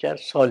which are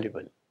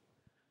soluble.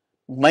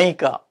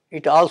 Mica,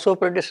 it also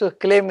produces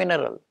clay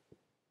mineral,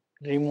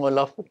 removal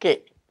of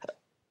K.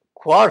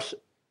 Quartz,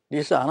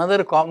 this is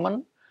another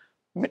common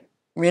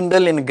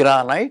mineral in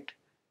granite,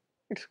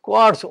 it is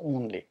quartz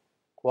only.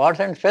 Quartz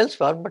and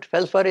feldspar, but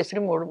feldspar is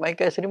removed,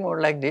 mica is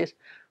removed like this,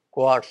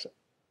 quartz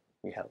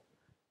we have.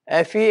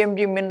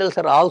 FeMg minerals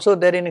are also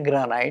there in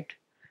granite.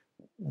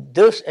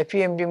 Those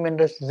FeMg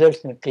minerals results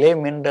in clay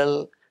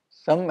mineral,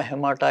 some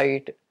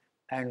hematite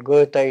and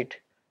goethite.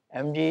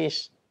 Mg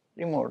is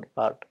removed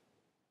part.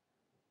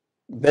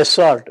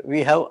 Basalt,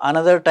 we have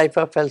another type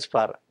of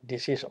feldspar.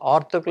 This is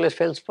orthoclase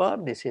feldspar,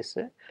 this is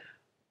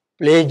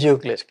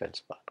plagioclase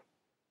feldspar.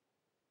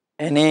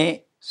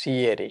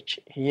 NaCa rich,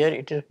 here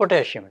it is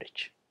potassium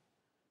rich.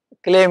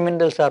 Clay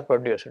minerals are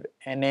produced,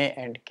 Na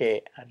and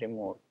K are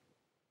removed.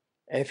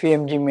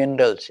 FeMg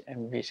minerals,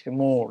 Mg is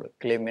removed,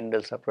 clay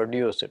minerals are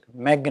produced.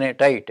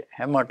 Magnetite,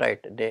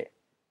 hematite, they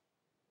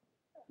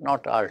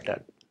not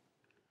altered.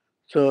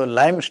 So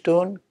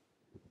limestone,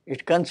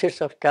 it consists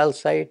of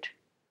calcite,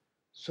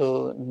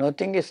 so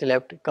nothing is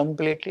left,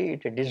 completely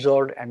it is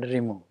dissolved and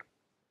removed.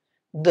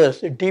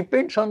 Thus, it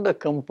depends on the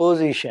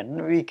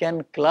composition, we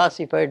can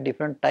classify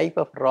different type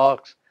of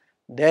rocks,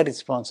 their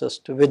responses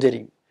to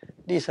weathering.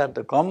 These are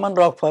the common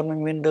rock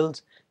forming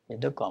minerals in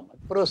the common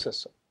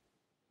process.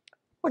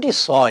 What is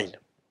soil?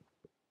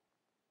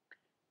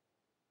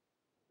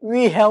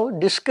 We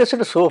have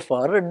discussed so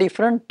far a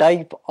different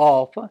type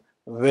of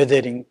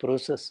weathering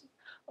process.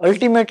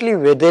 Ultimately,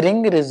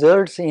 weathering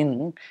results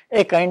in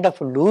a kind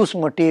of loose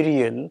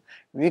material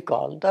we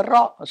call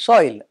the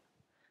soil.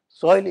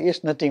 Soil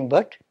is nothing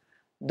but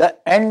the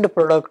end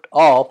product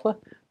of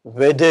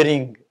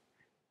weathering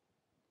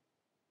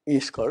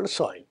is called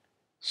soil.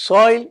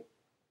 Soil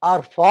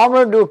are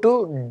formed due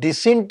to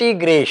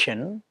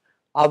disintegration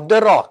of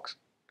the rocks.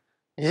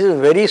 This is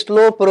a very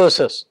slow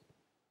process.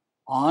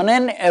 On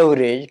an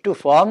average, to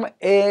form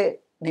an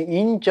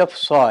inch of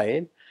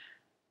soil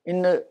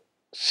in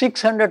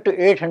 600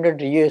 to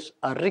 800 years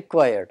are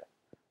required,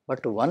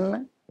 but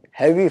one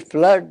heavy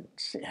flood,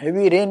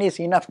 heavy rain is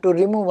enough to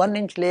remove 1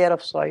 inch layer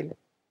of soil.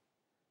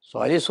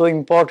 Soil is so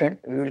important,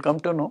 we will come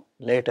to know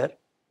later.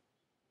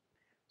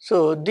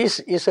 So, this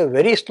is a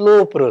very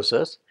slow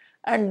process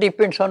and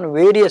depends on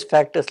various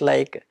factors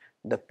like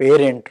the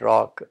parent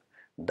rock,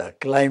 the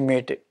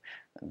climate,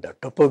 the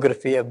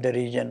topography of the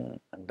region,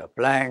 the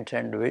plants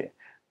and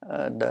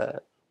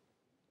the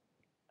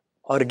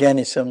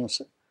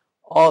organisms,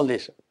 all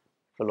this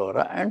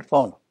flora and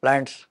fauna,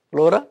 plants,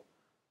 flora,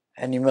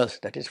 animals,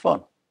 that is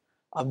fauna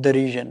of the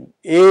region,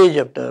 age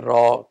of the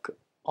rock,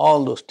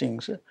 all those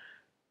things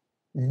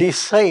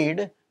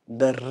decide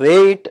the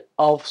rate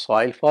of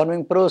soil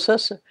forming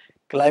process.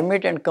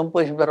 Climate and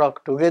composition of the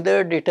rock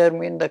together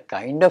determine the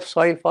kind of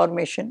soil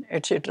formation,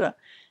 etc.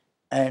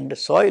 And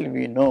soil,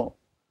 we know,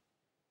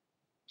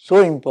 so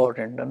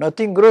important,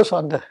 nothing grows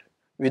on the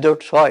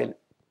without soil.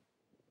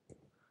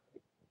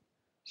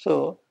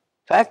 So,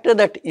 factor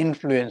that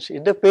influence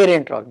is the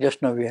parent rock,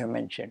 just now we have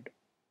mentioned.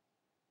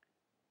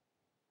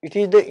 It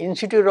is the in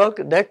situ rock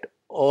that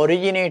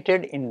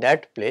originated in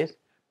that place,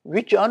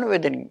 which on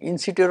weathering, in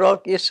situ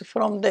rock is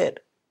from there,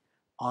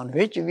 on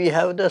which we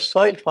have the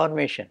soil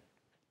formation.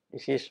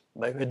 This is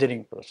by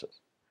weathering process.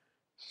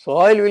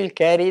 Soil will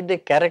carry the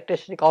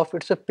characteristic of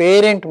its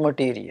parent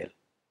material.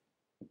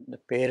 The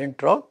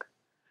parent rock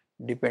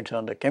depends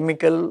on the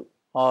chemical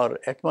or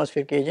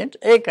atmospheric agents.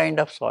 A kind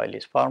of soil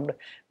is formed,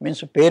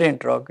 means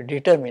parent rock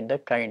determine the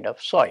kind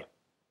of soil.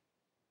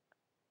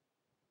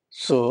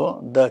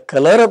 So, the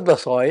color of the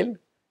soil,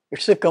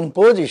 its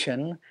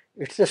composition,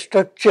 its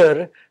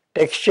structure,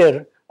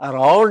 texture are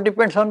all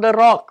depends on the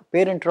rock,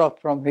 parent rock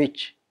from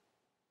which.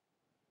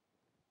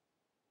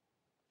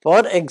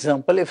 For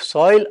example, if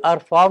soil are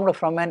formed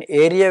from an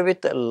area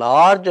with a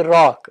large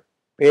rock,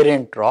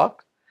 parent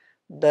rock,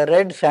 the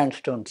red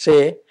sandstone,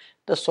 say,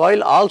 the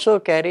soil also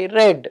carry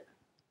red.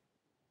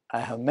 I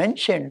have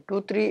mentioned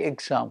 2-3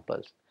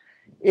 examples.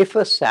 If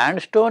a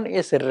sandstone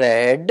is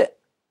red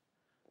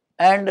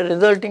and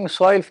resulting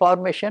soil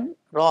formation,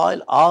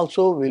 soil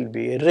also will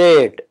be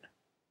red.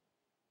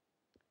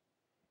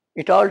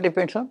 It all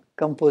depends on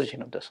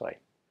composition of the soil.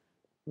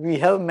 We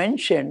have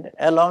mentioned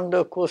along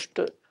the coast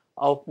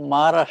of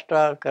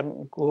Maharashtra,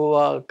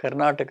 Goa,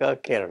 Karnataka,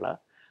 Kerala,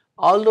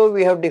 although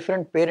we have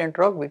different parent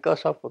rock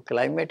because of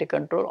climatic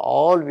control,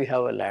 all we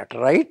have a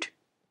laterite.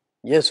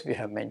 Yes, we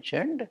have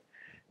mentioned.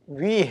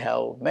 We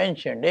have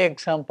mentioned an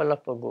example of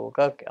a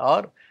Goa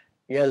or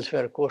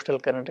elsewhere coastal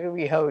Karnataka,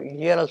 we have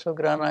here also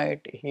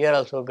granite, here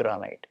also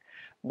granite.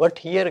 But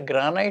here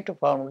granite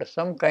formed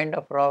some kind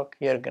of rock,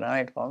 here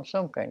granite forms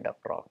some kind of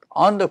rock.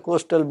 On the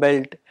coastal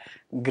belt,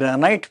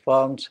 granite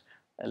forms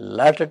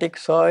lateritic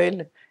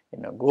soil.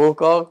 In a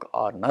Gokak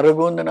or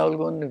Naragund and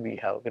Nalgund, we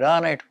have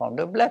granite formed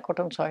a black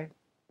cotton soil.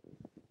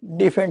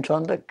 Depends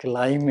on the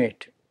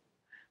climate.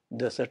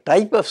 Thus, a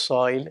type of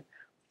soil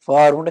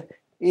formed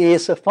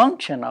is a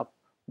function of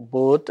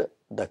both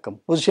the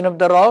composition of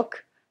the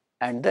rock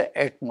and the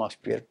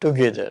atmosphere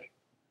together.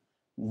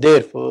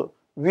 Therefore,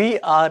 we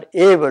are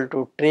able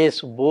to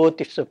trace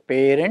both its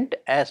parent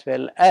as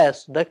well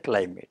as the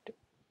climate.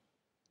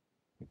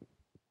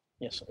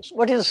 Yes, so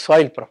what is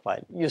soil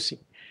profile? You see,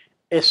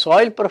 a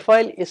soil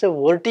profile is a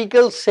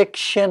vertical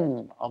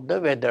section of the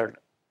weathered,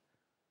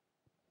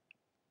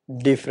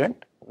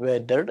 different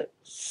weathered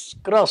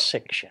cross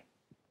section.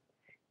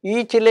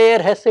 Each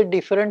layer has a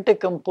different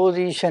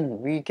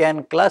composition. We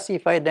can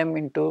classify them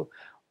into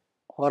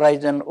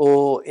horizon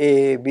O,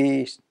 A,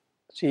 B,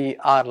 C,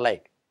 R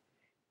like.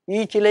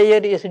 Each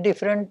layer is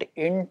different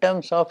in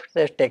terms of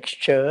the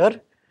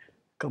texture,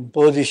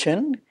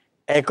 composition,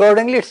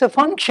 accordingly it is a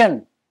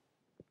function.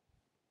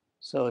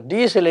 So,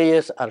 these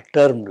layers are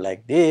termed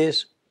like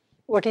this.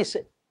 What is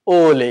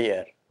O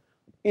layer?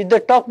 Is the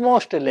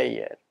topmost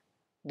layer.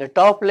 The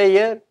top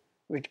layer,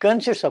 which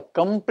consists of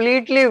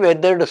completely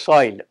weathered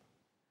soil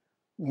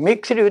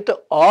mixed with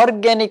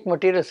organic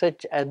material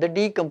such as the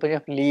decomposition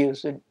of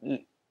leaves,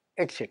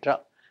 etc.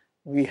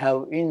 We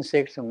have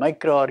insects,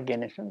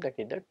 microorganisms, that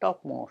is the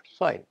topmost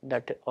soil,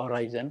 that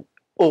horizon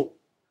O.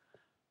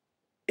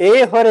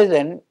 A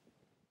horizon,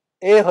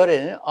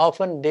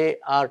 often they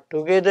are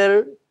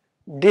together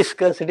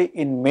discussed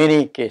in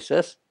many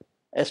cases,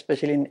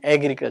 especially in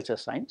agriculture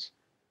science.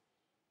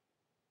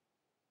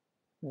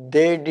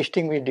 They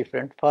distinguish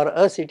different. For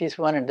us, it is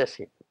one and the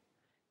same.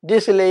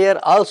 This layer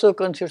also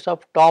consists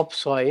of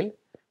topsoil.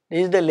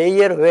 This is the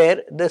layer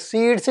where the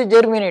seeds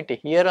germinate,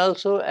 here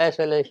also as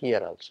well as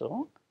here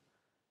also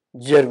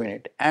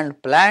germinate,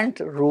 and plant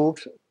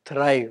roots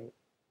thrive.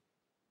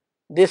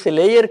 This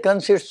layer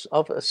consists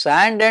of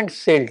sand and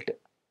silt.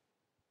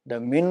 The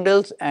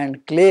minerals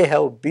and clay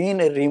have been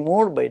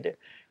removed by the,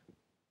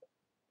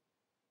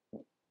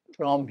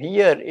 from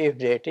here if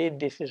that is,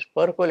 this is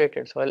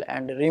percolated soil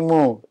and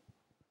removed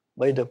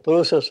by the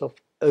process of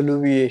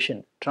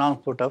alluviation,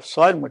 transport of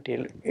soil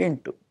material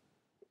into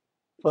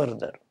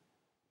further.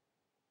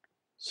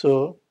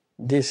 So,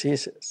 this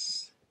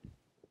is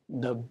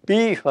the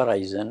B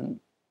horizon,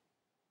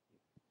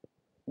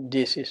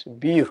 this is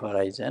B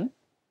horizon.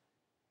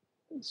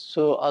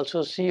 So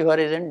also C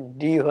horizon,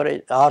 D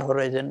horizon, R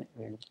horizon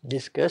we will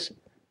discuss.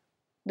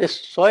 This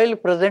soil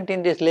present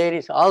in this layer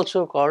is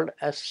also called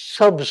as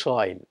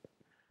subsoil.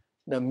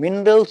 The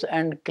minerals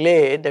and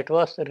clay that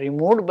was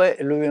removed by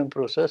alluvium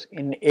process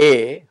in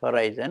A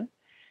horizon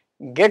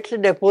gets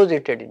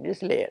deposited in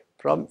this layer.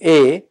 From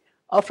A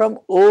or from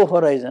O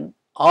horizon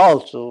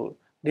also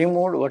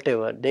removed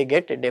whatever they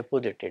get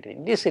deposited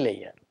in this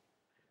layer.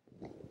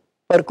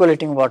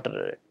 Percolating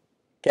water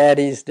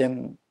carries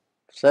them,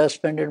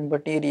 suspended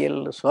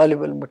material,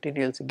 soluble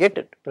materials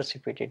get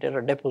precipitated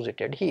or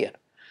deposited here.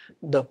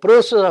 The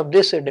process of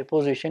this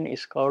deposition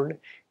is called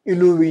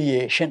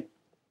alluviation.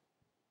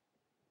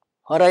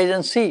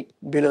 Horizon C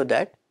below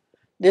that,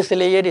 this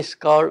layer is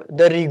called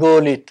the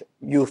regolith.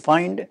 You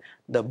find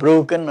the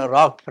broken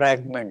rock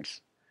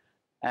fragments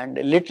and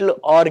little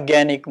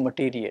organic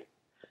material.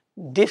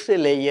 This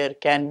layer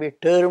can be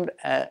termed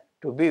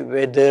to be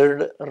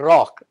weathered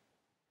rock.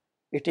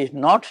 It is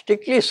not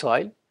strictly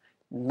soil,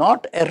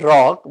 not a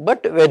rock,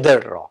 but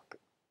weathered rock.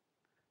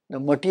 The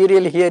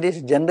material here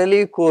is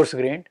generally coarse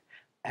grained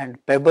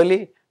and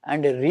pebbly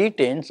and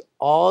retains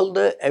all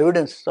the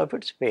evidences of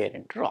its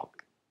parent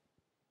rock.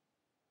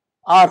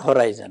 R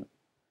horizon.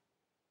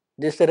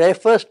 This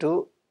refers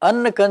to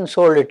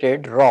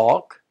unconsolidated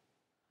rock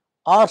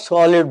or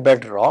solid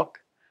bed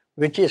rock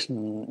which is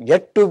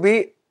yet to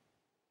be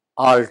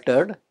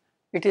altered.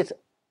 It is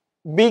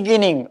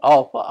beginning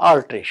of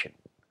alteration.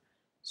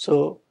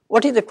 So,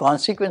 what is the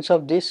consequence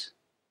of this?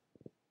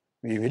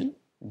 We will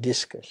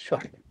discuss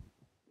shortly.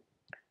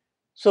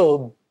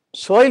 So,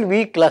 soil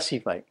we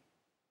classify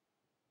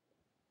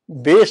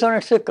based on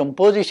its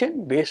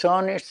composition, based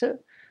on its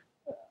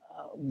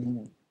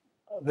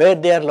where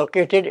they are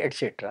located,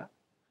 etc.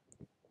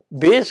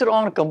 Based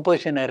on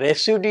composition, a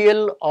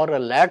residual or a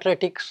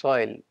lateritic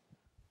soil.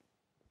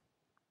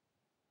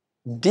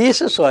 This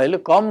soil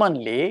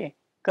commonly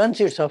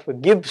consists of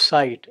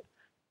gibbsite,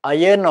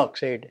 iron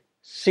oxide,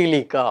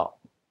 silica.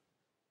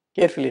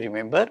 Carefully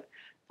remember,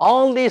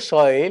 all these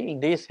soil,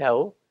 these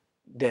have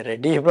the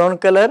reddish brown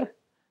color,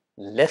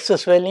 less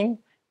swelling,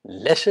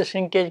 less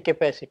shrinkage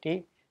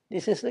capacity.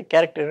 This is the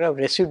character of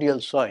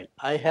residual soil.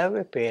 I have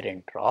a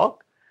parent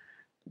rock,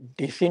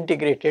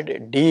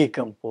 disintegrated,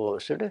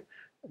 decomposed.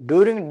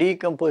 During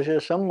decomposition,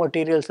 some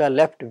materials are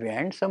left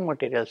behind, some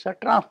materials are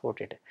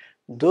transported.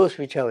 Those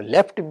which have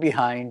left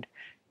behind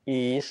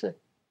is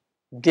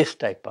this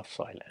type of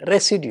soil,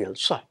 residual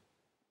soil.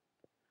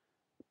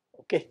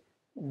 Okay.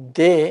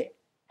 They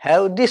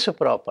have this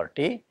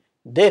property,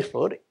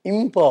 therefore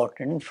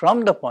important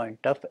from the point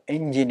of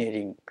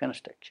engineering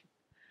construction.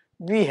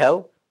 We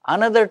have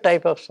another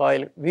type of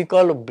soil we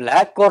call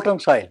black cotton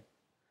soil.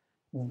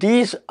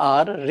 These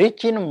are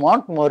rich in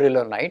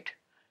montmorillonite,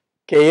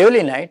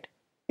 kaolinite,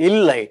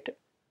 illite,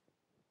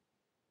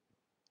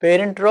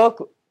 parent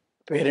rock,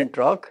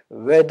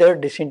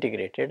 weathered,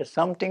 disintegrated,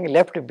 something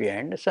left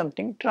behind,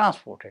 something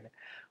transported.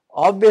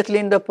 Obviously,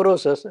 in the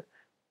process,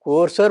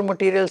 coarser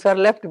materials are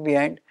left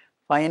behind,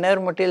 finer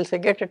materials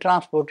get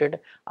transported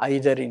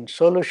either in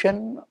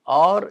solution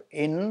or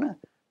in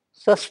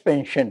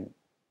suspension,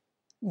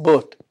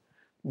 both.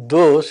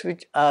 Those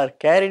which are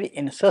carried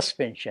in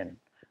suspension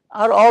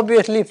are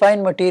obviously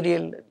fine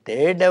material,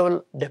 they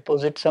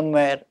deposit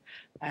somewhere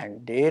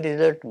and they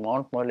result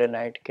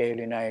montmorillonite,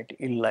 kaolinite,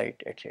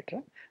 illite,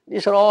 etc.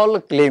 These are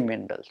all clay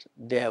minerals.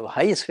 They have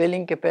high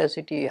swelling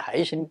capacity,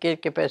 high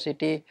shrinkage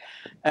capacity,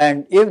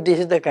 and if this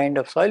is the kind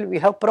of soil, we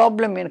have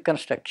problem in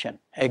construction.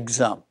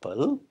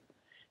 Example,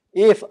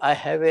 if I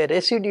have a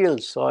residual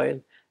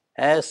soil,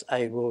 as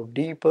I go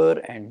deeper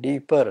and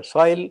deeper,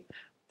 soil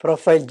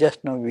profile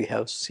just now we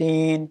have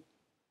seen.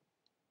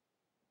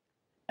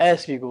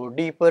 As we go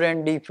deeper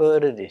and deeper,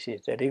 this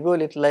is the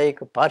regolith like,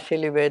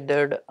 partially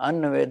weathered,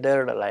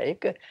 unweathered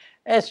like.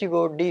 As you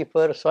go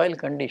deeper, soil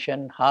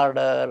condition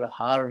harder,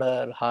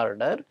 harder,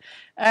 harder.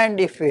 And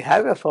if we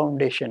have a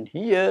foundation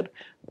here,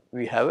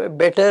 we have a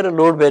better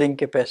load bearing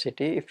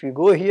capacity. If you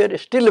go here,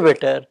 still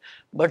better,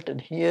 but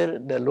here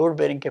the load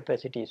bearing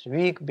capacity is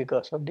weak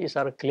because of these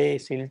are clay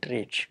silt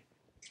rich.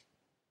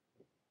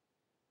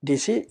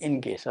 This is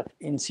in case of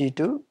in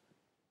situ,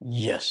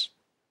 yes.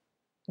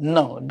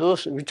 Now,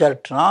 those which are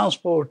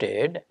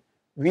transported,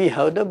 we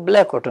have the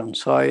black cotton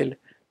soil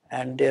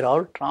and they are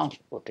all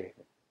transported.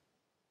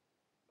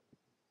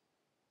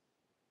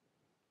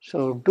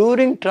 So,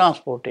 during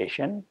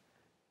transportation,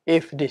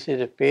 if this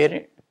is a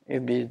parent,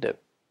 if this is the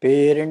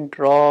parent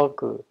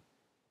rock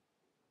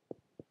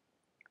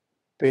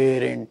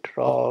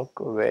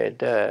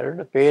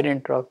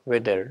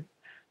weathered,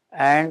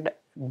 and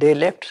they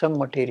left some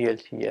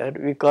materials here,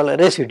 we call a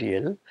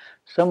residual.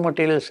 Some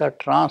materials are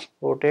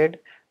transported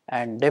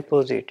and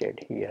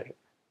deposited here,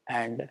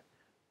 and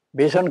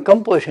based on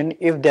composition,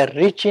 if they are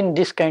rich in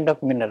this kind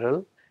of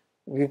mineral,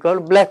 we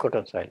call black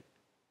cotton soil.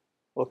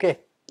 Okay,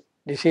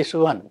 this is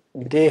one.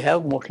 They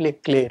have mostly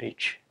clay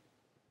rich.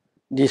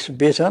 This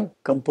based on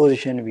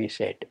composition we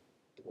said.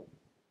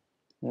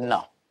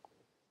 Now,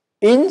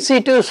 In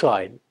situ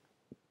soil,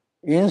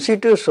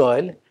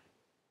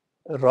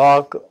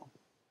 rock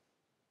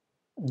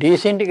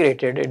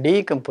disintegrated,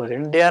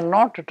 decomposed, they are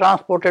not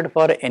transported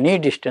for any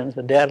distance,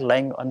 they are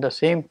lying on the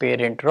same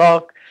parent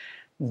rock.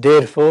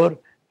 Therefore,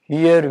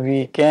 here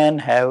we can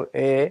have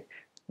a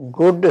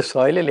good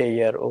soil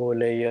layer, O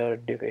layer,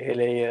 A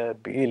layer,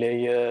 B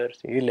layer,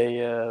 C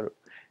layer,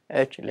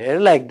 H layer,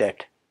 like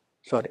that,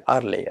 sorry,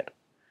 R layer.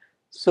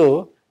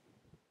 So,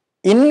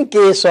 in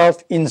case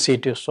of in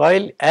situ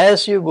soil,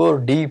 as you go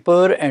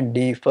deeper and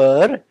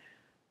deeper,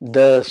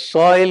 the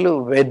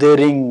soil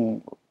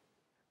weathering,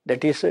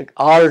 that is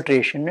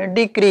alteration,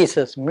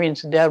 decreases,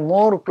 means they are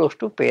more close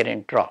to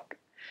parent rock.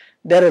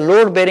 Their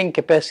load bearing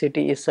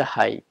capacity is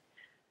high.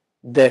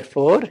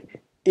 Therefore,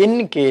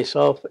 in case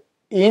of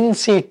in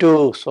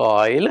situ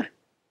soil,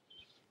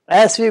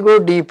 as we go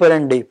deeper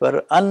and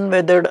deeper,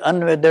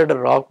 unweathered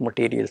rock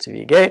materials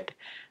we get.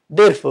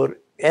 Therefore,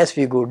 as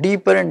we go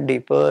deeper and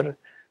deeper,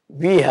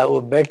 we have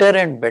a better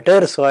and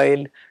better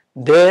soil.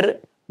 Their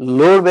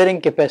load bearing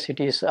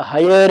capacity is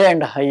higher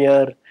and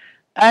higher,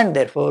 and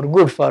therefore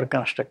good for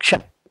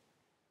construction.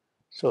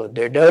 So,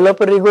 they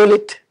develop a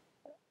regolith,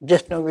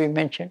 just now we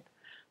mentioned,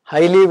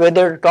 highly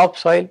weathered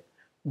topsoil,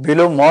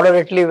 below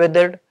moderately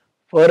weathered,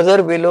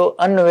 further below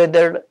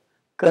unweathered,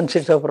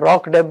 consists of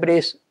rock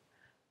debris.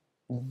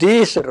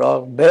 This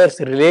rock bears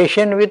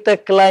relation with the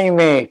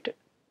climate.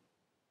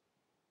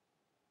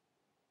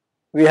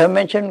 We have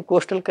mentioned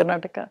coastal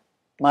Karnataka,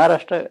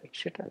 Maharashtra,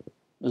 etc.,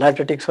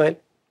 lateritic soil.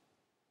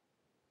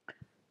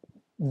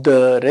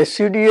 The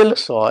residual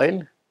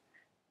soil,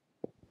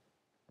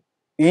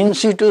 in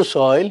situ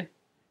soil,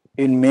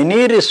 in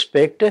many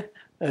respects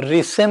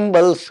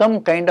resembles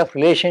some kind of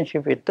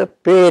relationship with the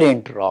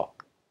parent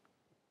rock.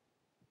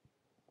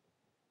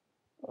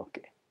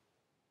 Okay.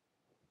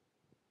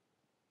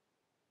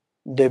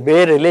 They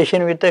bear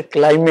relation with the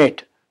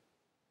climate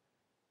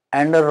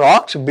and the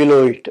rocks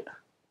below it.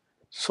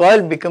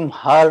 Soil becomes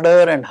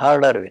harder and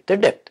harder with the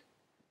depth.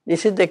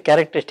 This is the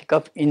characteristic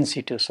of in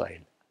situ soil.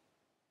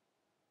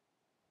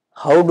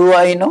 How do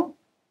I know?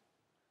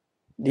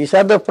 These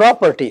are the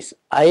properties.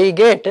 I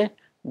get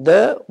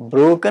the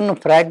broken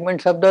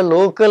fragments of the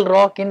local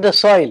rock in the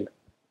soil.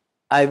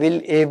 I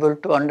will able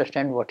to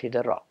understand what is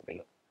the rock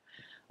below.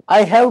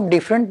 I have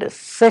different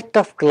set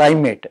of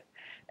climate.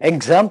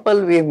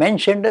 Example, we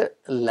mentioned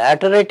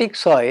lateritic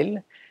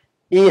soil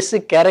is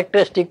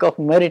characteristic of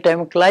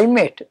maritime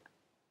climate.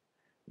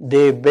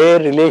 They bear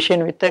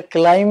relation with the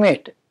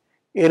climate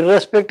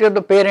irrespective of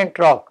the parent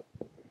rock.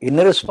 In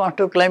response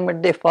to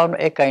climate, they form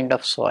a kind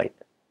of soil.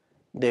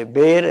 They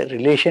bear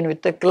relation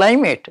with the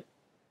climate.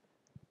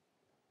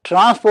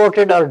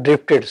 Transported or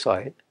drifted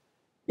soil.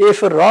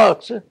 If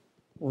rocks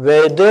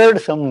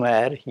weathered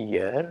somewhere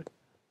here,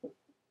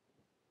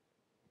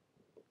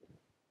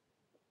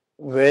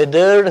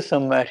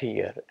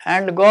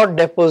 and got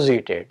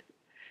deposited,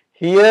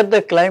 here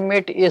the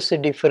climate is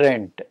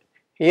different.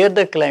 Here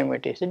the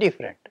climate is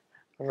different.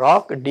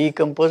 Rock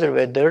decomposed,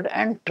 weathered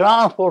and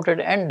transported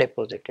and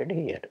deposited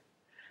here.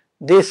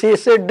 This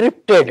is a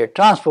drifted,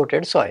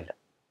 transported soil.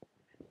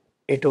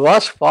 It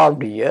was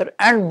formed here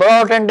and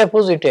brought and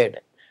deposited.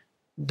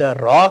 The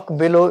rock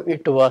below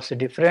it was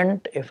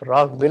different, if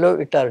rock below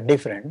it are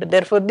different,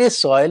 therefore this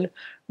soil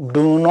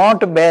do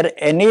not bear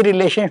any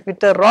relation with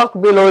the rock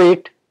below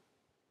it.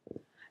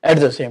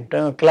 At the same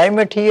time,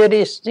 climate here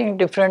is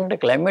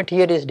different, climate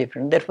here is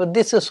different, therefore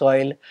this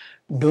soil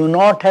do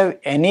not have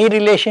any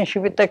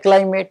relationship with the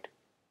climate.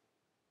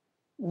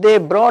 They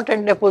brought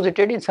and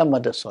deposited in some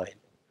other soil.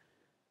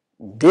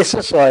 This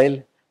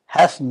soil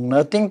has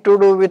nothing to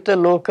do with the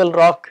local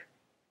rock,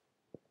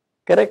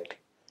 correct?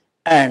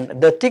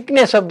 And the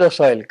thickness of the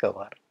soil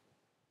cover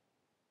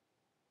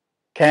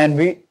can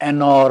be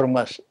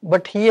enormous,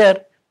 but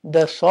here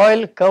the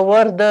soil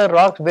cover the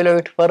rocks below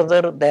it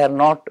further, they are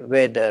not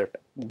weathered.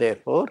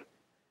 Therefore,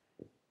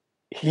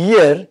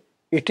 here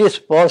it is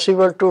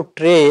possible to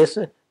trace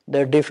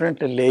the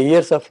different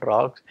layers of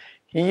rocks.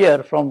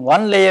 Here from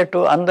one layer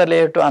to another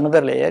layer to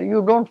another layer,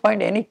 you do not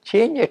find any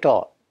change at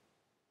all.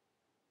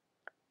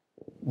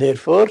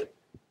 Therefore,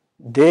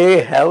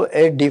 they have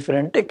a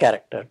different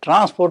character.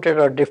 Transported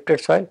or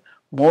drifted soil,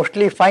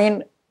 mostly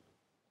fine,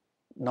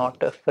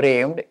 not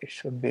framed, it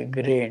should be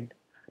grained.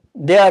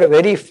 They are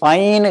very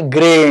fine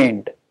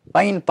grained,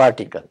 fine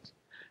particles.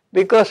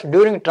 Because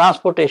during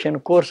transportation,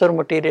 coarser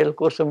material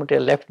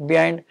left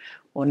behind,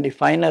 only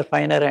finer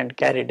and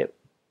carried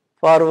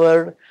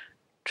forward,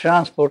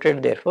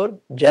 transported. Therefore,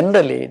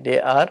 generally they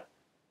are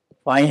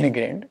fine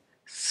grained,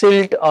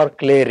 silt or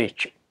clay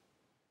rich.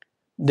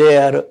 They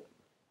are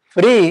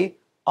free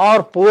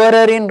or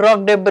poorer in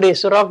rock debris.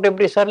 So, rock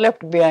debris are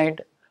left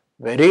behind.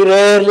 Very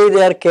rarely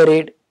they are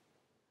carried.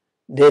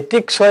 They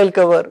thick soil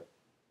cover.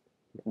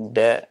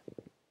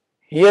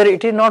 Here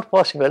it is not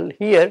possible.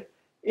 Here,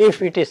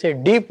 if it is a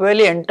deep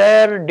valley,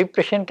 entire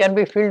depression can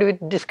be filled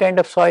with this kind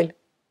of soil.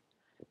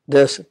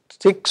 The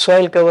thick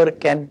soil cover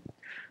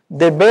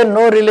they bear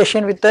no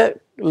relation with the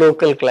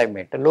local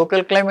climate. The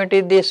local climate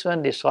is this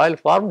one, the soil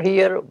formed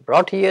here,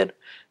 brought here,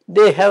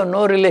 they have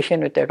no relation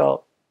with it at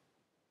all.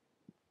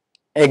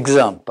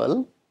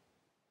 Example,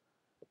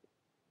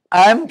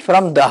 I am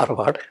from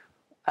Dharwad.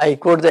 I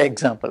quote the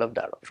example of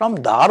Dharwad. From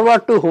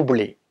Dharwad to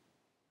Hubli,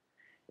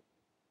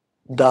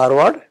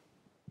 Dharwad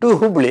to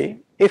Hubli,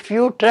 if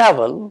you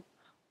travel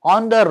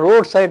on the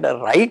roadside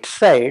right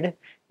side,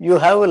 you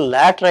have a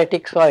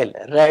lateritic soil,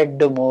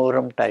 red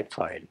morum type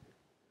soil.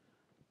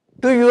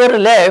 To your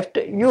left,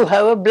 you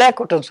have a black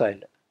cotton soil.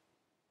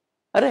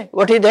 Alright,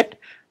 what is that?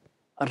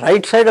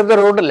 Right side of the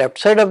road, left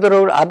side of the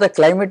road, are the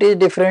climate is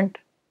different?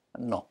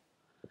 No.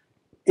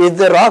 Is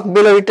the rock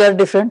below it are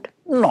different?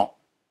 No.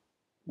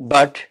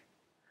 But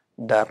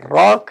the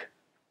rock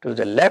to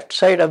the left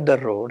side of the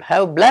road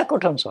have black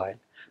cotton soil.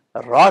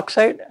 Rock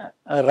side,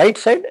 right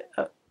side,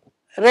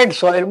 red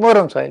soil,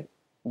 morum soil,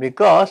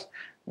 because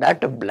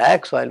that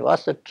black soil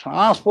was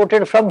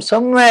transported from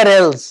somewhere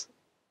else,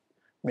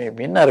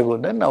 maybe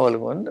Nargund,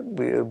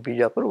 Navalgund,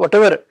 Bijapur,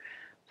 whatever.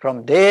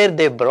 From there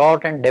they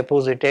brought and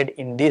deposited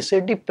in this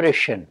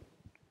depression.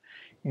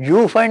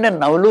 You find a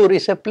Navlur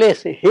is a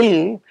place,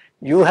 hill,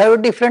 you have a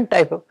different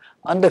type of,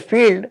 on the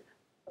field,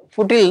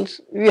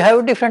 foothills, you have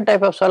a different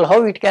type of soil.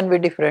 How it can be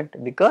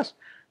different? Because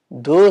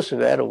those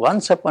were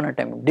once upon a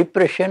time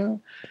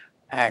depression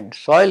and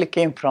soil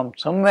came from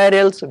somewhere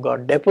else,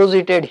 got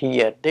deposited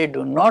here. They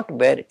do not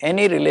bear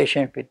any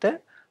relation with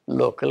the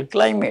local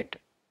climate.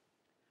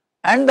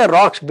 And the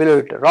rocks below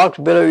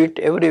it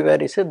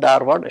everywhere is a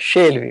Dharwad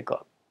shale we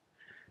call.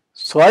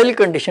 Soil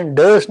condition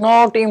does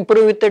not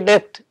improve with the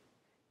depth.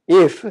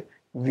 If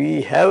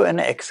we have an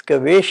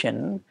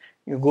excavation,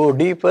 you go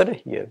deeper,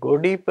 here go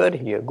deeper,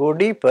 here go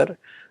deeper,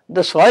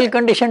 the soil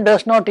condition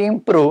does not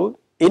improve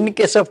in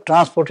case of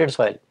transported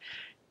soil.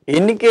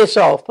 In case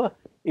of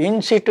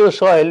in situ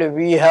soil,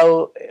 we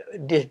have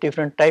this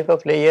different type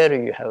of layer,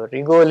 you have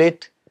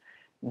regolith.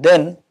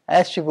 Then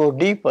as you go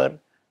deeper,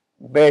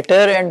 better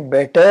and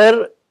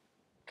better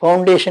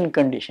foundation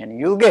condition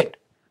you get.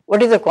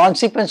 What is the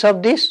consequence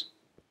of this?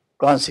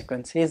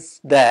 Consequence is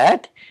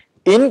that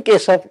in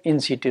case of in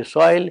situ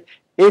soil,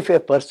 if a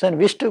person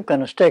wish to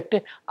construct,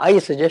 I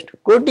suggest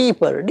go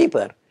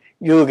deeper,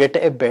 you get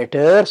a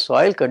better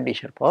soil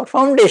condition for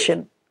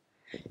foundation.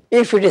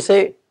 If it is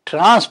a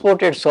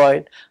transported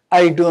soil,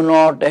 I do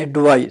not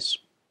advise.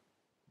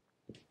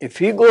 If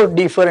we go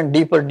deeper and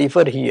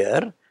deeper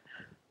here,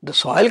 the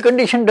soil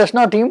condition does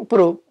not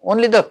improve,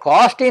 only the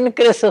cost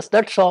increases,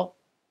 that's all.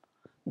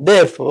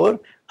 Therefore,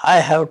 I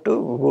have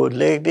to go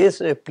like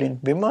this, a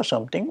plinth beam or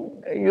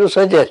something, you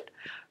suggest.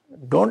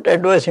 Don't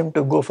advise him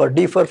to go for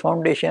deeper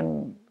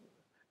foundation,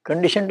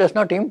 condition does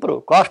not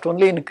improve, cost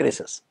only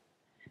increases.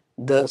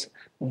 Thus,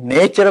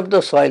 nature of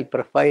the soil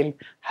profile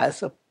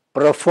has a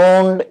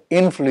profound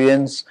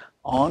influence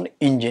on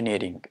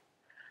engineering.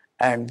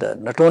 And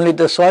not only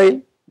the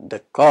soil, the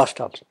cost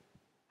also.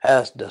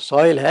 As the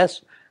soil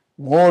has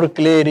more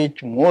clay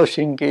rich, more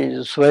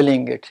shrinkage,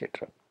 swelling,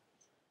 etc.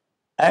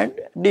 And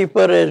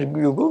deeper as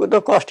you go,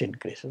 the cost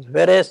increases.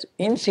 Whereas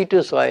in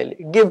situ soil,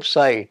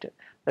 gibbsite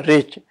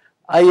rich,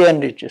 iron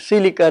rich,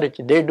 silica rich,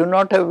 they do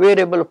not have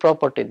variable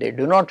property, they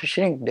do not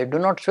shrink, they do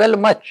not swell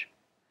much,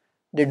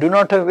 they do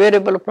not have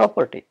variable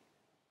property.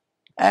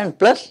 And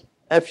plus,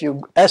 as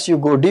you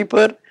go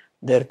deeper,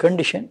 their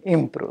condition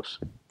improves.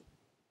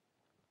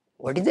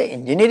 What is the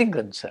engineering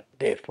concern?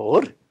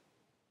 Therefore,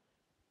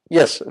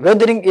 yes,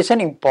 weathering is an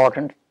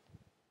important,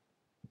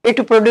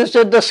 it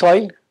produces the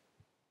soil.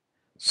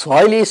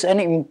 Soil is an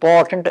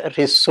important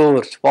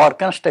resource for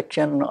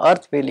construction,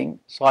 earth filling,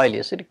 soil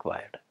is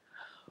required.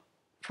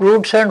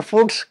 Fruits and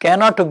foods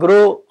cannot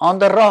grow on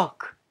the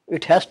rock,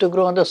 it has to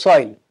grow on the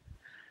soil.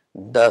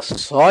 The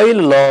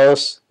soil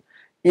loss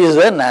is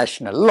a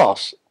national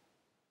loss.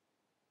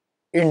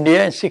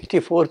 India,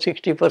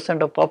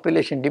 60% of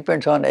population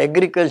depends on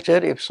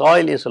agriculture. If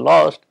soil is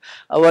lost,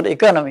 our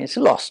economy is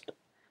lost.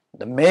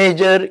 The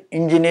major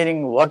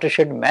engineering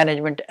watershed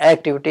management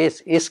activities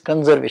is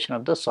conservation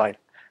of the soil,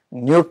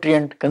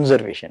 nutrient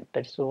conservation,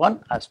 that is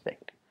one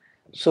aspect.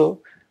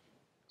 So,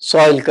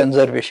 soil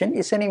conservation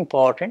is an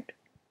important,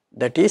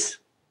 that is,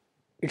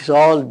 it is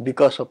all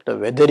because of the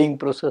weathering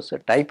process, the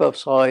type of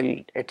soil,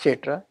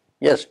 etc.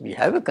 Yes, we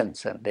have a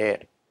concern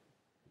there.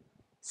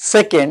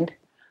 Second,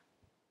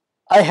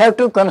 I have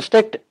to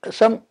construct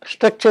some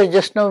structure,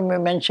 just now we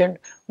mentioned,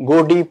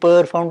 go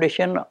deeper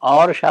foundation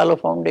or shallow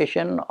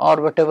foundation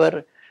or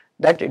whatever,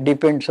 that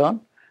depends on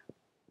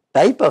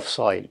type of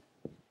soil.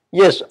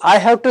 Yes, I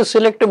have to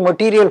select a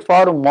material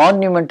for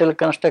monumental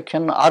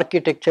construction,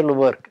 architectural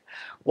work.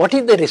 What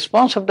is the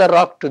response of the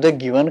rock to the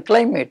given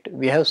climate?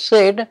 We have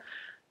said,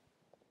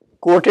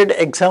 quoted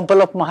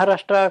example of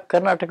Maharashtra,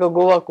 Karnataka,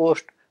 Goa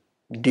coast,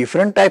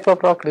 different type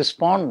of rock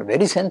respond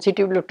very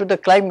sensitively to the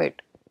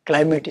climate.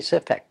 Climate is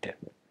a factor.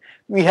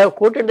 We have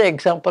quoted the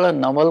example of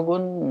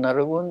Namalgund,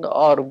 Nargund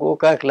or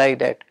Gokak like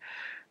that.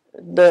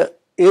 The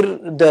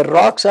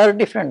rocks are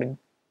different.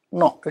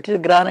 No, it is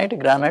granite.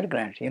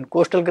 In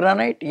coastal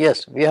granite,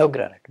 yes, we have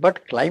granite,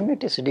 but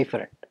climate is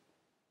different.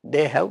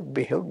 They have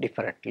behaved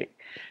differently.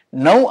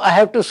 Now I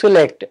have to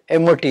select a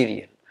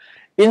material.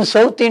 In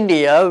South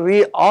India,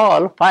 we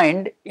all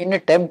find in a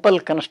temple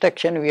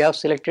construction, we have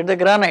selected the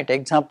granite.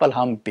 Example,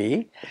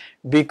 Hampi.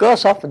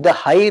 Because of the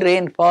high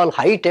rainfall,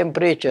 high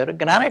temperature,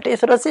 granite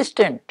is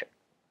resistant.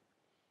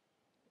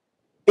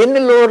 In a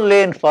lower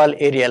rainfall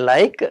area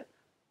like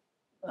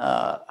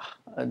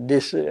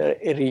this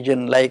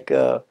region like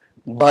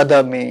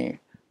Badami,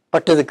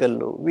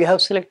 Pattadakallu, we have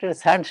selected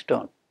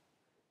sandstone.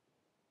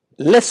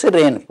 Less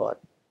rainfall.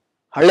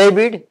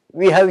 Halebid,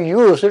 we have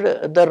used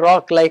the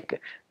rock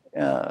like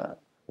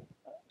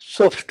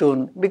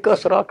soapstone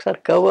because rocks are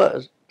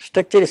covered,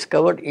 structure is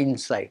covered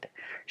inside.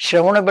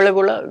 Shravana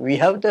Belagula, we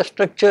have the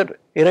structure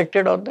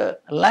erected on the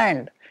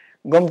land.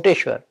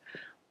 Gomteshwar,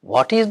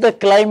 what is the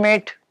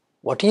climate,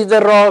 what is the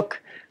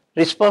rock,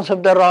 response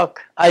of the rock,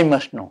 I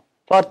must know.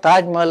 For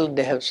Taj Mahal,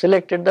 they have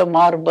selected the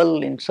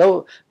marble. In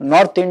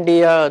North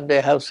India, they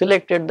have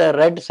selected the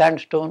red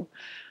sandstone.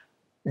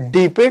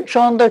 Depends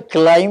on the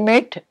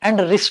climate and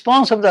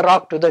response of the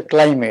rock to the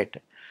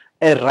climate.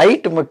 A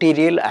right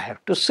material I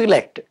have to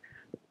select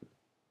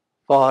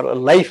for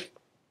life.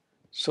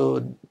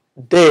 So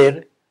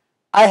there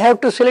I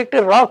have to select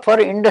a rock for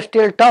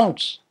industrial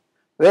towns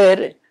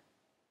where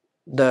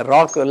the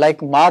rock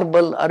like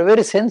marble are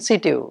very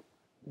sensitive.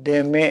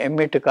 They may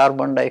emit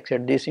carbon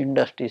dioxide, these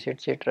industries,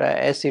 etc.,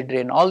 acid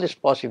rain, all this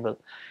possible.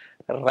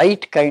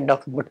 Right kind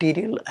of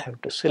material I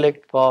have to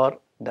select for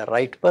the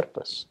right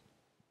purpose.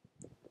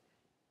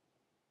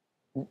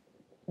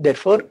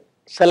 Therefore,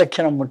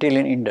 selection of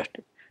material in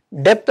industry.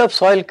 Depth of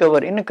soil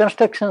cover in a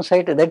construction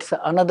site, that is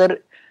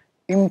another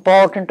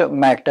important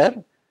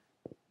matter.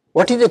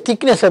 What is the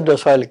thickness of the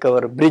soil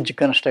cover, bridge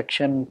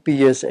construction,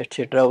 PS,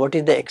 etc. What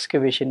is the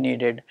excavation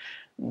needed?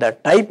 The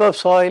type of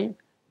soil,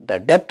 the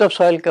depth of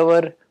soil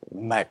cover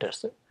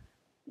matters.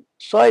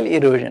 Soil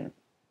erosion.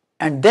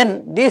 And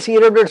then this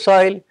eroded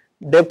soil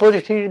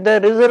deposited in the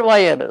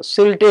reservoir.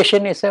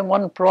 Siltation is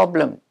one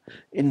problem.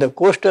 In the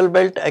coastal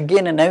belt,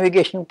 again a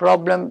navigation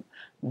problem.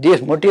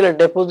 This material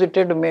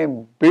deposited may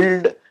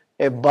build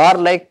a bar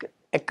like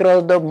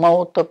across the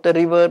mouth of the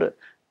river,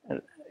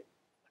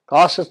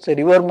 causes the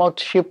river mouth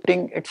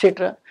shifting,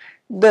 etc.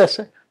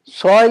 Thus,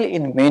 soil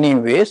in many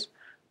ways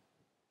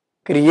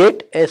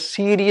create a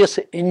serious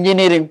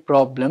engineering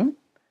problem.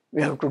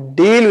 We have to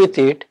deal with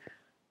it.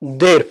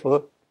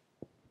 Therefore,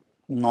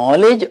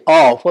 knowledge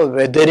of a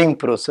weathering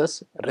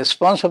process,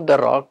 response of the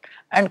rock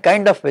and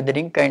kind of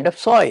weathering, kind of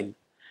soil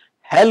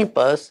help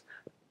us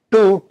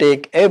to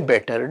take a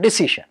better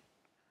decision.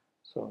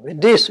 So, with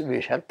this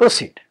we shall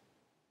proceed.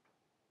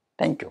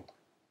 Thank you.